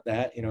probably not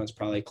that, it's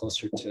probably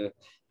closer to,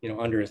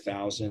 under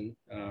 1,000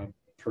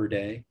 per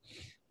day,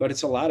 but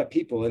it's a lot of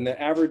people. And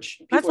the average.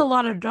 That's a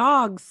lot of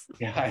dogs.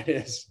 Yeah, it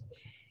is.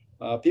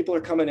 People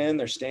are coming in,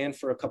 they're staying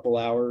for a couple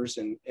hours.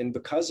 And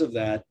because of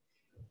that,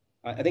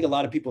 I think a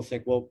lot of people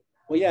think, well,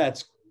 yeah,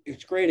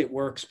 it's great. It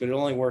works, but it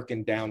only work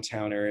in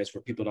downtown areas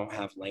where people don't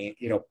have lane,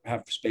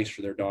 have space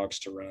for their dogs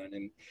to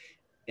run.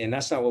 And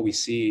that's not what we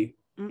see.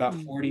 About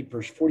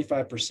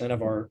 45%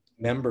 of our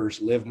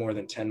members live more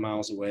than 10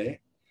 miles away.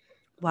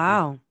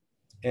 Wow.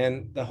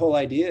 And the whole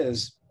idea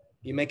is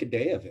you make a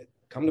day of it.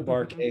 Come to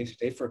Barkay,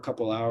 stay for a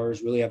couple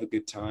hours, really have a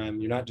good time.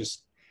 You're not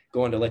just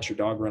going to let your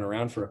dog run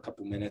around for a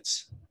couple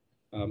minutes.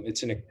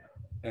 It's an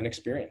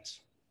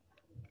experience.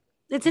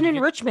 It's an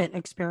enrichment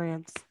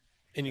experience.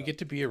 And you get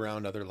to be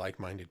around other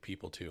like-minded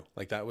people too.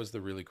 Like that was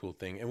the really cool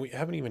thing. And we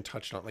haven't even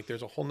touched on, like,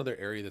 there's a whole nother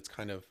area that's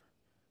kind of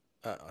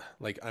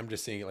like, I'm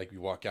just seeing it, like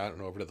you walk out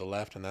and over to the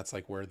left, and that's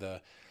like where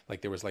there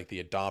was like the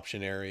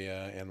adoption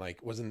area, and like,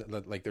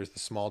 like there's the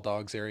small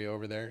dogs area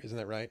over there. Isn't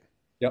that right?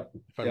 Yep.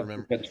 If I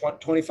remember. We've got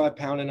 25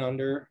 pound and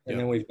under. And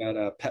then we've got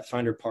a Pet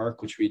Finder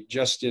Park, which we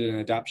just did an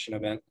adoption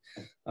event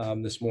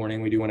this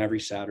morning. We do one every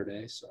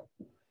Saturday. So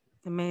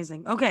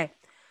amazing. Okay.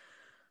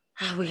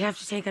 We have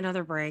to take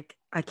another break.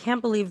 I can't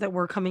believe that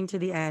we're coming to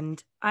the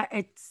end.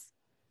 I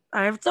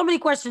have so many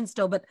questions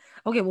still, but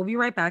okay, we'll be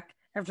right back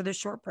after this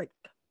short break.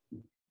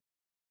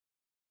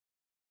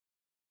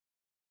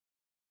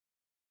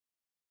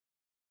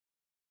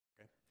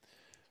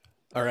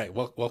 All right.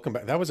 Well, welcome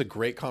back. That was a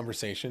great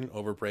conversation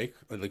over break.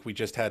 Like we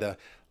just had a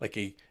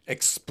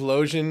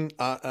explosion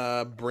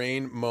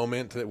brain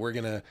moment that we're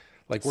gonna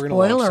launch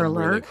Spoiler some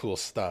alert. really cool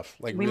stuff.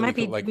 Like we really might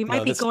be cool, we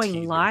might be going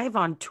teaser. live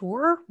on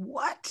tour.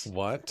 What?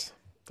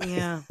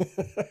 Yeah.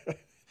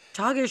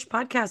 Dogish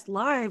Podcast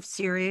live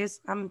series.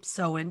 I'm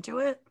so into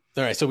it.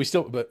 All right. So we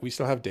still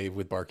have Dave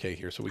with Barkay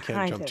here, so we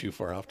can't jump too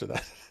far after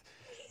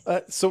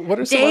that. So what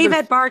are some Dave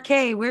other... at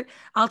Barkay?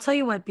 I'll tell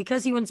you what,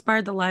 because you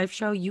inspired the live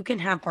show, you can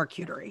have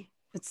barcuterie.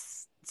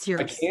 It's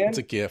serious. It's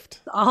a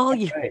gift. All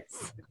you. Right.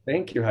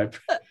 Thank you. I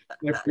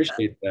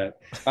appreciate that.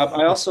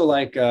 I also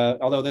like,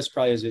 although this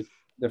probably is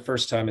the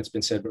first time it's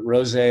been said, but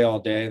rosé all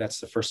day. That's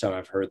the first time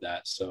I've heard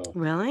that. So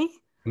really,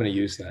 I'm going to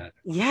use that.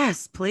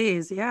 Yes,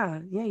 please. Yeah.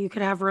 You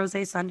could have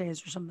rosé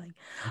Sundays or something.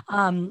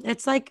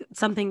 It's like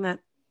something that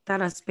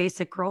us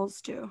basic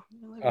girls do.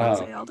 Like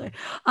rosé all day.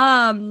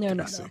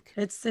 No.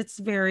 It's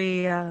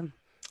very.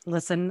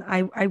 Listen,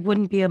 I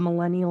wouldn't be a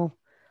millennial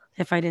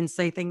if I didn't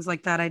say things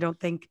like that, I don't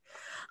think.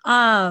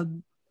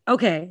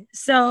 Okay.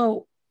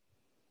 So,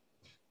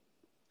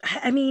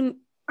 I mean,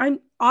 I'm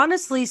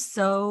honestly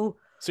so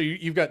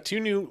you've got two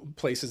new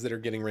places that are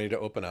getting ready to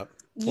open up.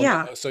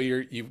 So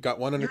you've got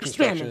one under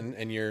construction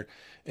expanding.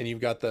 and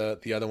you've got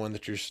the other one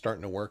that you're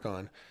starting to work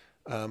on.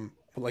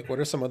 Like, what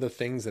are some other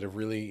things that have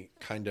really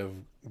kind of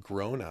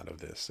grown out of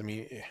this? I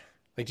mean,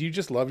 like, do you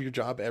just love your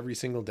job every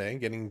single day,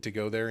 getting to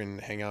go there and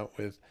hang out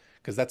with?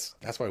 Because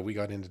that's why we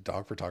got into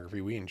dog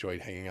photography. We enjoyed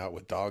hanging out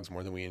with dogs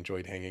more than we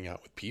enjoyed hanging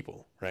out with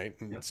people, right?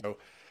 And so,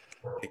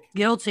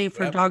 guilty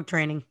for dog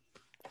training.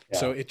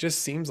 So it just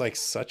seems like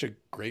such a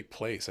great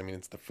place. I mean,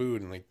 it's the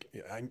food, and like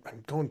I'm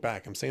going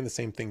back. I'm saying the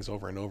same things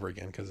over and over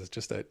again because it's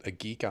just a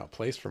geek out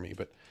place for me.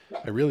 But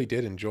I really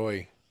did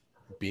enjoy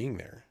being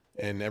there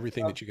and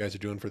everything that you guys are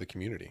doing for the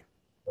community.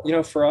 You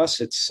know, for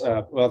us, it's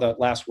well, that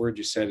last word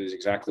you said is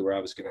exactly where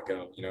I was going to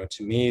go. You know,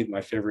 to me,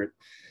 my favorite.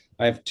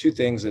 I have two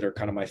things that are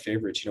kind of my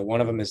favorites. You know,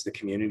 one of them is the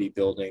community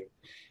building,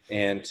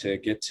 and to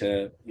get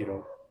to, you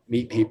know,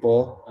 meet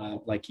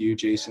people like you,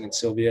 Jasen and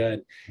Sylvia,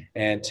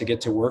 and to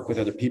get to work with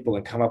other people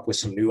and come up with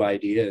some new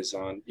ideas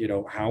on, you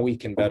know, how we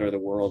can better the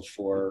world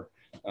for,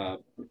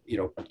 you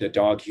know, the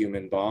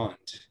dog-human bond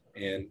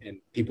and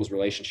people's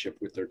relationship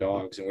with their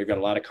dogs. And we've got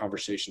a lot of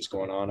conversations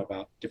going on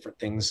about different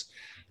things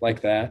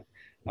like that.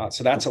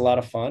 So that's a lot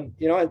of fun.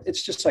 You know,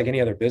 it's just like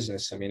any other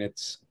business. I mean,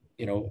 it's,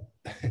 you know,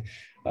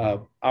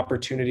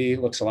 opportunity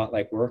looks a lot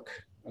like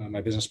work.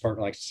 My business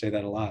partner likes to say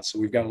that a lot. So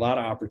we've got a lot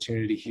of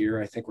opportunity here.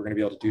 I think we're going to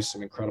be able to do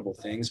some incredible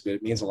things, but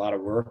it means a lot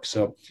of work.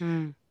 So,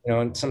 you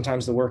know, and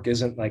sometimes the work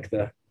isn't like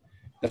the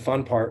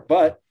fun part,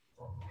 but,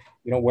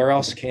 you know, where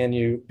else can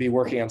you be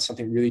working on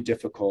something really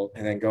difficult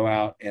and then go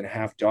out and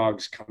have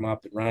dogs come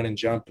up and run and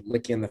jump and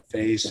lick you in the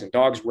face, and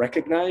dogs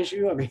recognize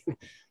you? I mean,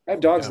 I have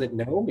dogs that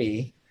know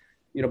me,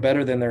 you know,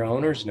 better than their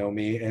owners know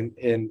me.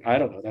 And I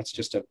don't know, that's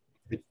just a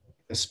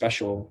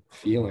special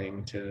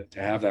feeling to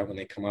have that when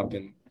they come up,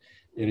 and,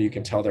 you know, you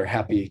can tell they're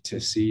happy to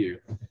see you.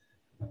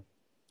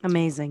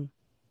 Amazing.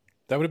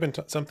 That would have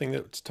been something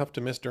that's tough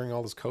to miss during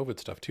all this COVID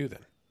stuff too.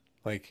 Then,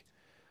 like,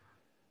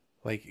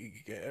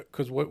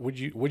 because what would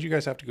you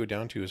guys have to go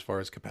down to as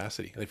far as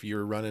capacity? If you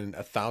were running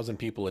 1,000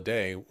 people a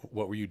day,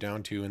 what were you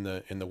down to in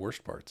the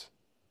worst parts?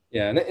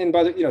 Yeah, and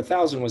by the, you know,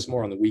 1,000 was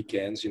more on the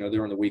weekends. You know,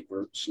 during the week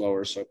we're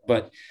slower. So,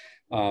 but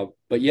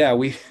yeah,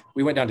 we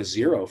went down to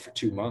 0 for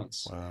 2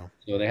 months. Wow.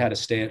 So they had a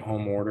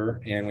stay-at-home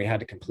order, and we had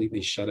to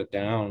completely shut it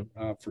down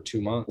for 2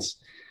 months.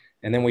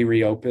 And then we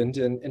reopened,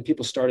 and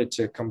people started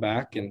to come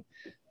back, and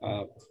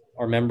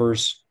our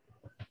members,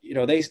 you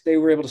know, they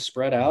were able to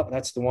spread out.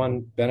 That's the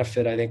one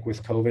benefit, I think,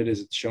 with COVID, is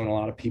it's shown a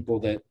lot of people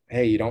that,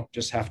 hey, you don't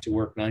just have to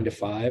work 9 to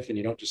 5, and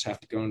you don't just have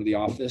to go into the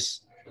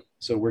office.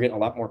 So we're getting a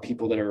lot more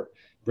people that are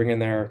bringing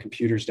their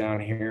computers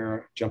down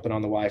here, jumping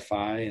on the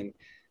Wi-Fi and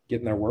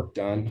getting their work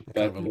done.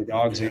 But their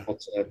dog's able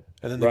to,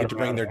 and then they get to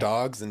bring their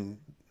dogs, and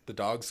the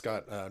dog's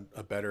got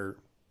a better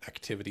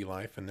activity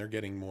life, and they're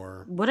getting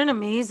more. What an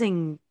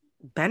amazing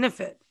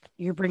benefit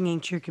you're bringing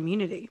to your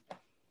community.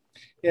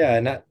 Yeah,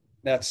 and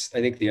that's I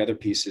think the other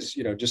piece is,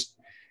 you know, just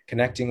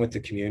connecting with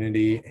the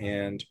community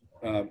and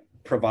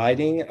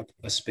providing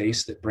a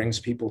space that brings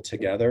people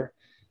together.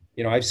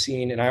 I've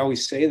seen, and I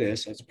always say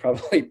this, it's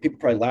probably, people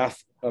probably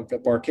laugh at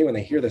Barkay when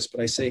they hear this, but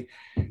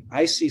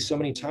I see so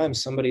many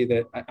times somebody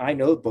that I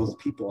know both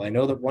people. I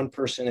know that one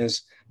person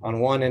is on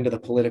one end of the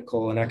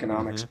political and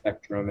economic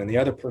spectrum, and the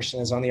other person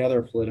is on the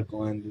other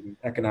political end and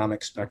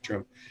economic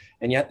spectrum.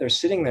 And yet they're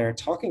sitting there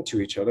talking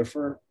to each other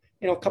for,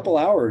 a couple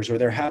hours, or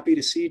they're happy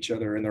to see each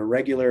other in their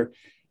regular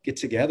get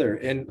together.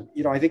 And,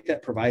 I think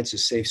that provides a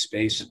safe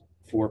space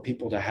for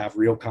people to have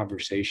real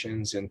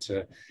conversations and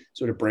to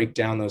sort of break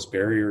down those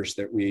barriers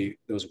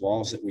those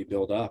walls that we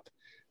build up.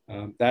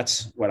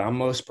 That's what I'm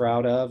most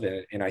proud of.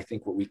 And I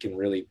think what we can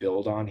really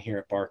build on here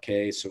at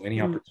Barkay. So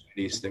any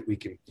opportunities that we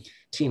can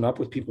team up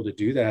with people to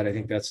do that, I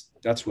think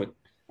that's what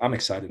I'm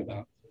excited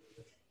about.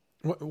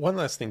 One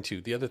last thing too.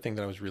 The other thing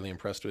that I was really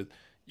impressed with,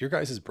 your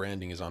guys'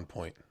 branding is on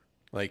point.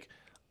 Like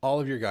all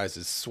of your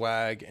guys'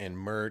 swag and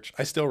merch.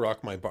 I still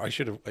rock my bar. I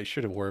should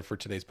have wore it for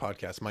today's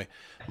podcast. My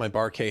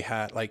Barkay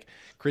hat. Like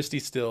Christy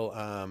still,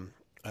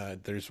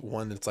 there's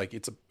one that's like,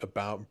 it's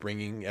about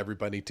bringing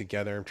everybody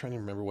together. I'm trying to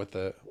remember what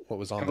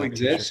was on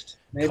Coexist,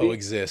 that t-shirt.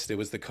 Coexist. It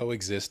was the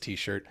Coexist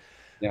t-shirt.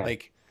 Yeah.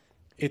 Like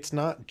it's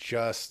not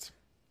just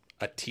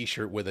a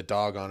t-shirt with a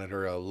dog on it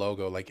or a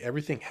logo. Like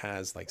everything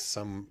has like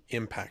some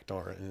impact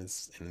on it, and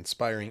it's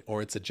inspiring,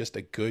 or it's just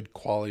a good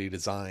quality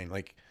design.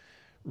 Like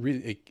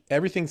really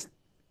everything's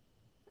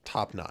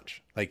top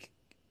notch. Like,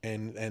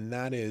 and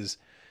that is,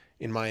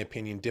 in my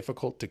opinion,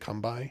 difficult to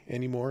come by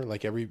anymore.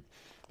 Like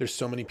there's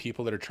so many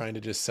people that are trying to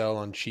just sell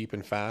on cheap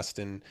and fast,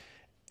 and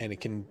it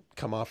can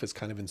come off as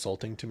kind of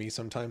insulting to me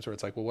sometimes, where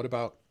it's like, well, what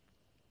about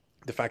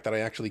the fact that I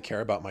actually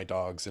care about my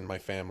dogs and my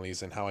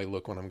families and how I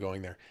look when I'm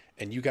going there?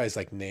 And you guys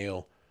like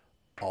nail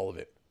all of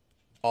it.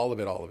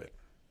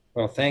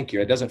 Well, thank you.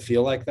 It doesn't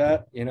feel like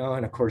that, and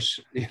of course,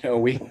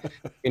 we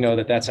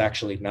that's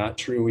actually not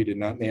true. We did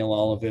not nail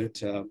all of it,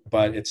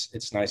 but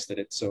it's nice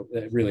that so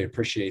I really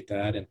appreciate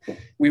that. And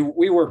we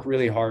work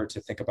really hard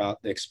to think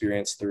about the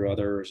experience through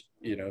others,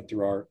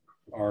 through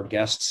our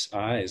guests'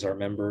 eyes, our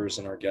members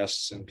and our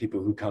guests and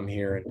people who come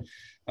here.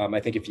 And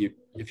I think if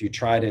you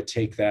try to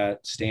take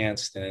that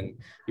stance, then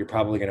you're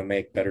probably going to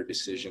make better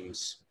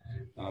decisions.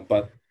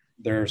 But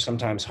they're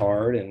sometimes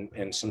hard,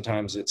 and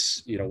sometimes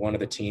it's, one of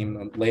the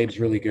team. Labe's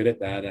really good at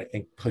that. I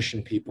think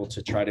pushing people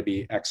to try to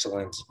be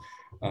excellent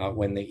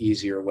when the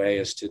easier way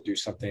is to do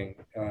something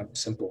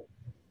simple.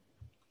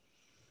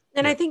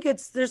 And I think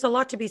there's a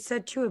lot to be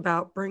said too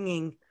about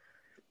bringing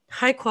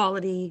high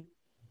quality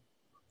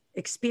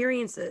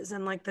experiences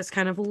and like this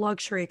kind of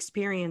luxury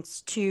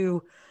experience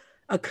to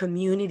a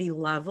community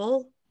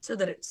level, so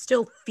that it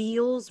still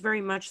feels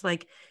very much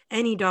like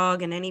any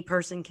dog and any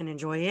person can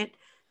enjoy it.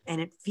 And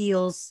it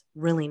feels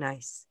really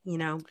nice,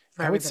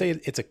 I would say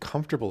it's a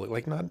comfortable,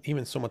 like not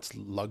even so much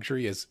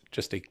luxury as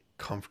just a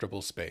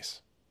comfortable space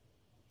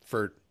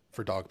for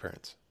dog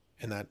parents.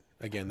 And that,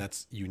 again,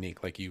 that's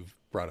unique, like you've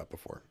brought up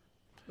before.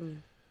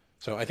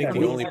 So I think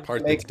the only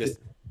part that's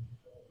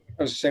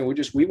I was saying,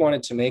 we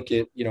wanted to make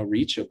it,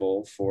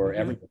 reachable for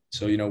everyone.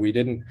 So, we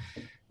didn't,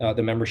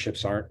 the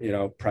memberships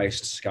aren't,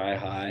 priced sky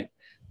high.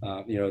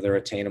 They're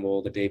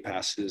attainable. The day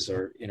passes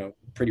are,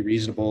 pretty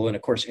reasonable. And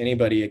of course,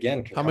 anybody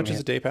again can. How much is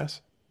a day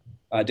pass?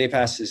 Day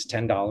pass is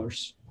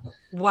 $10.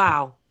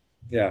 Wow.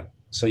 Yeah.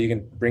 So you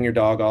can bring your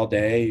dog all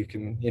day. You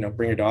can,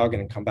 bring your dog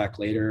and come back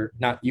later.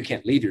 You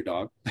can't leave your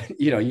dog, but,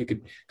 you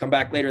could come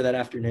back later that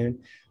afternoon.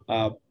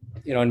 And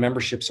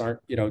memberships aren't,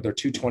 they're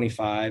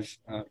 $225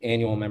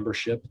 annual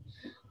membership.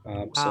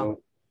 Wow.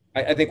 So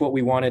I think what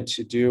we wanted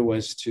to do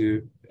was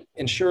to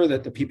ensure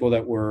that the people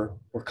that were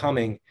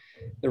coming,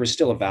 there was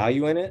still a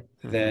value in it,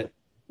 that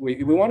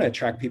we want to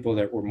attract people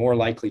that were more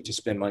likely to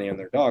spend money on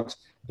their dogs,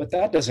 but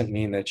that doesn't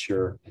mean that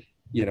you're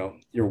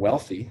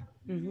wealthy.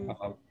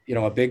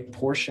 A big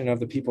portion of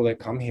the people that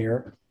come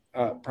here,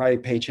 probably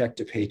paycheck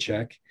to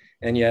paycheck,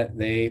 and yet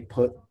they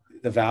put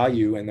the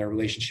value in their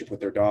relationship with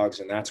their dogs,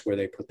 and that's where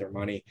they put their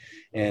money.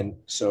 And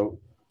so,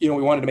 we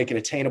wanted to make it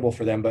attainable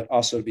for them, but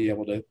also be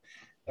able to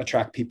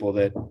attract people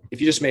that if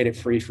you just made it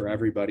free for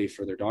everybody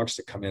for their dogs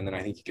to come in, then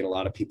I think you get a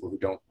lot of people who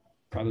don't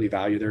probably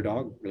value their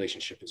dog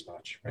relationship as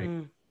much, right?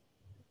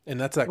 And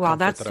that's that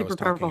comfort that I was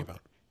talking about.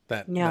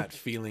 That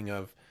feeling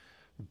of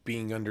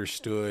being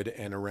understood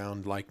and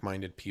around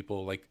like-minded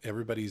people. Like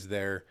everybody's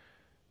there,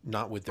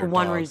 not with their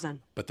one dog,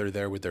 reason, but they're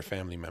there with their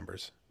family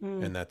members,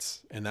 and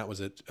that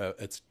was it.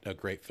 It's a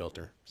great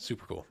filter.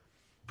 Super cool.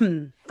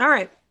 All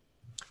right,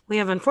 we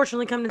have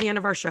unfortunately come to the end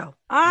of our show.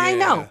 I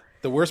know.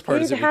 The worst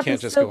part is that we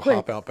can't just go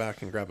hop out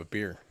back and grab a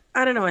beer.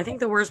 I don't know. I think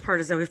the worst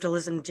part is that we have to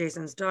listen to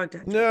Jasen's dog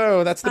dad.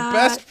 No, that's the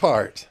best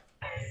part.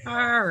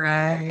 All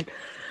right.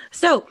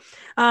 So,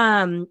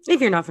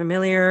 if you're not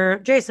familiar,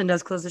 Jasen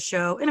does close the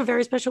show in a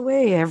very special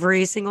way.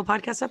 Every single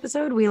podcast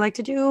episode, we like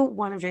to do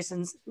one of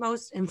Jasen's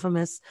most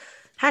infamous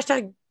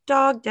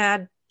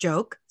 #DogDad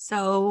joke.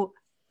 So,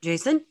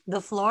 Jasen,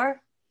 the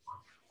floor.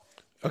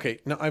 Okay,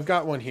 now I've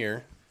got one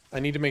here. I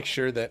need to make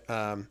sure that.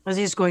 Was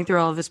he just going through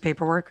all of his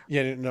paperwork?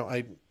 Yeah,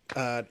 no,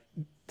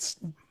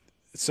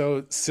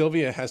 so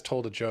Sylvia has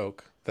told a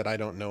joke that I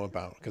don't know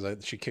about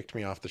because she kicked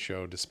me off the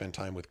show to spend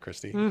time with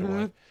Christy.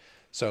 Mm-hmm.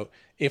 So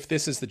if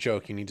this is the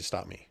joke, you need to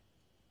stop me.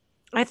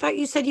 I thought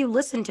you said you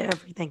listened to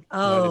everything. No,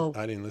 Oh.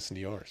 I didn't listen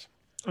to yours.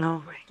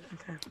 Oh, right.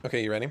 Okay.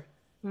 Okay, you ready?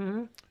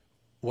 Mm-hmm.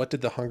 What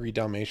did the hungry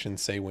Dalmatian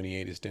say when he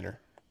ate his dinner?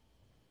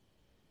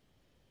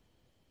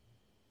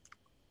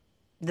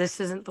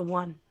 This isn't the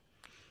one.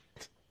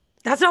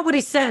 That's not what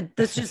he said.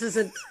 This just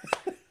isn't.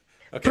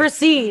 Okay.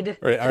 Proceed.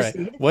 All right.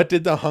 Proceed. What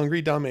did the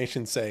hungry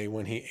Dalmatian say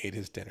when he ate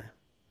his dinner?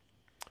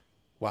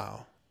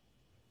 Wow,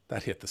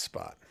 that hit the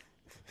spot.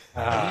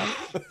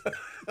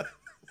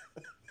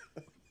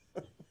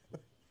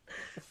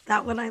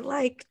 That one I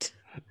liked.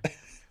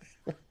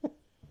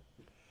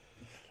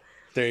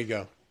 There you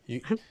go.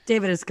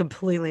 David is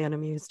completely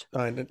unamused.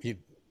 You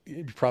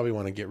probably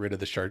want to get rid of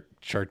the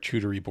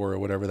charcuterie board or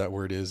whatever that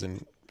word is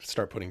and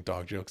start putting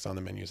dog jokes on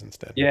the menus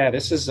instead. Yeah,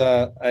 this is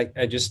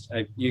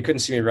you couldn't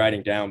see me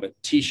writing down, but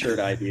t-shirt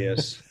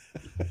ideas.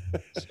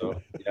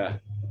 So yeah.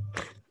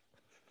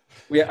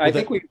 I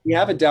think we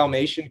have a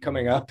Dalmatian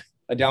coming up,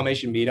 a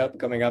Dalmatian meetup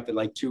coming up in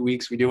like 2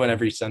 weeks. We do one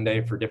every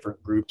Sunday for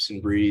different groups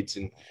and breeds,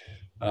 and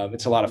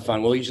it's a lot of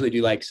fun. We'll usually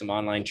do like some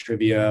online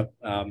trivia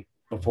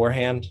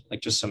beforehand,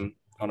 like just some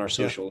on our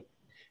social.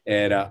 Yeah.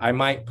 And I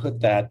might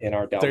put that in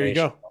our Dalmatian. There you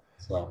go.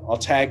 So I'll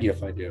tag you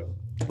if I do.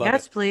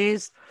 Yes,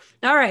 please.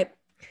 All right.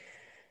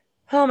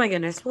 Oh my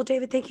goodness. Well,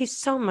 David, thank you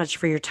so much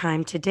for your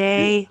time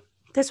today.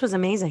 This was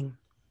amazing.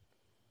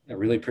 I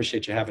really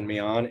appreciate you having me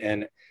on,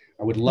 and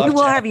I would love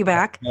to have you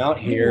back out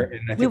here.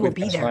 And I think we've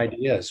got some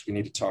ideas we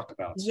need to talk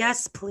about.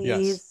 Yes, please.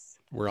 Yes,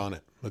 we're on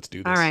it. Let's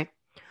do this. All right.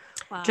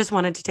 Wow. Just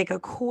wanted to take a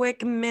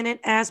quick minute,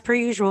 as per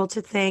usual,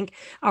 to thank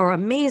our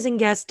amazing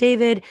guests,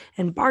 David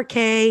and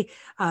Barkay,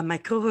 my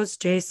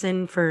co-host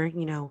Jasen, for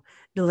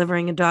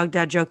delivering a dog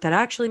dad joke that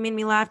actually made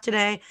me laugh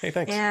today. Hey,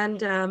 thanks.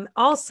 And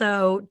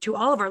also to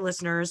all of our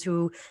listeners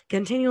who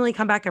continually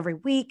come back every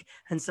week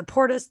and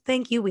support us.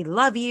 Thank you. We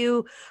love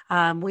you.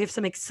 We have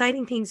some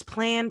exciting things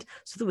planned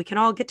so that we can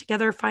all get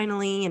together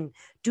finally and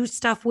do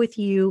stuff with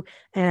you.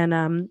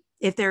 And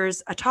if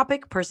there's a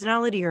topic,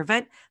 personality, or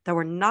event that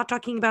we're not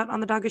talking about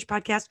on the Dogish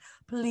Podcast,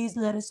 please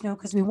let us know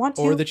because we want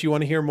to. Or that you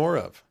want to hear more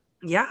of.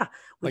 Yeah,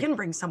 we can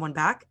bring someone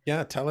back.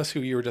 Yeah, tell us who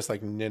you were just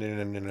like,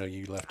 no,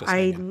 you left us.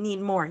 I need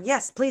more.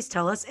 Yes, please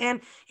tell us.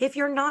 And if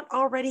you're not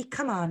already,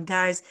 come on,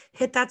 guys,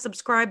 hit that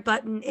subscribe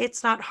button.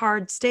 It's not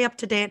hard. Stay up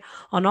to date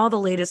on all the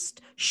latest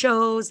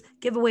shows,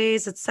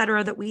 giveaways,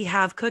 etc. that we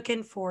have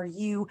cooking for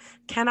you.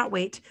 Cannot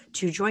wait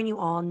to join you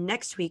all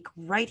next week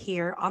right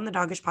here on the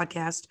Dogish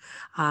Podcast.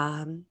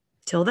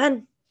 Till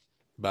then.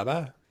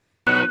 Bye-bye.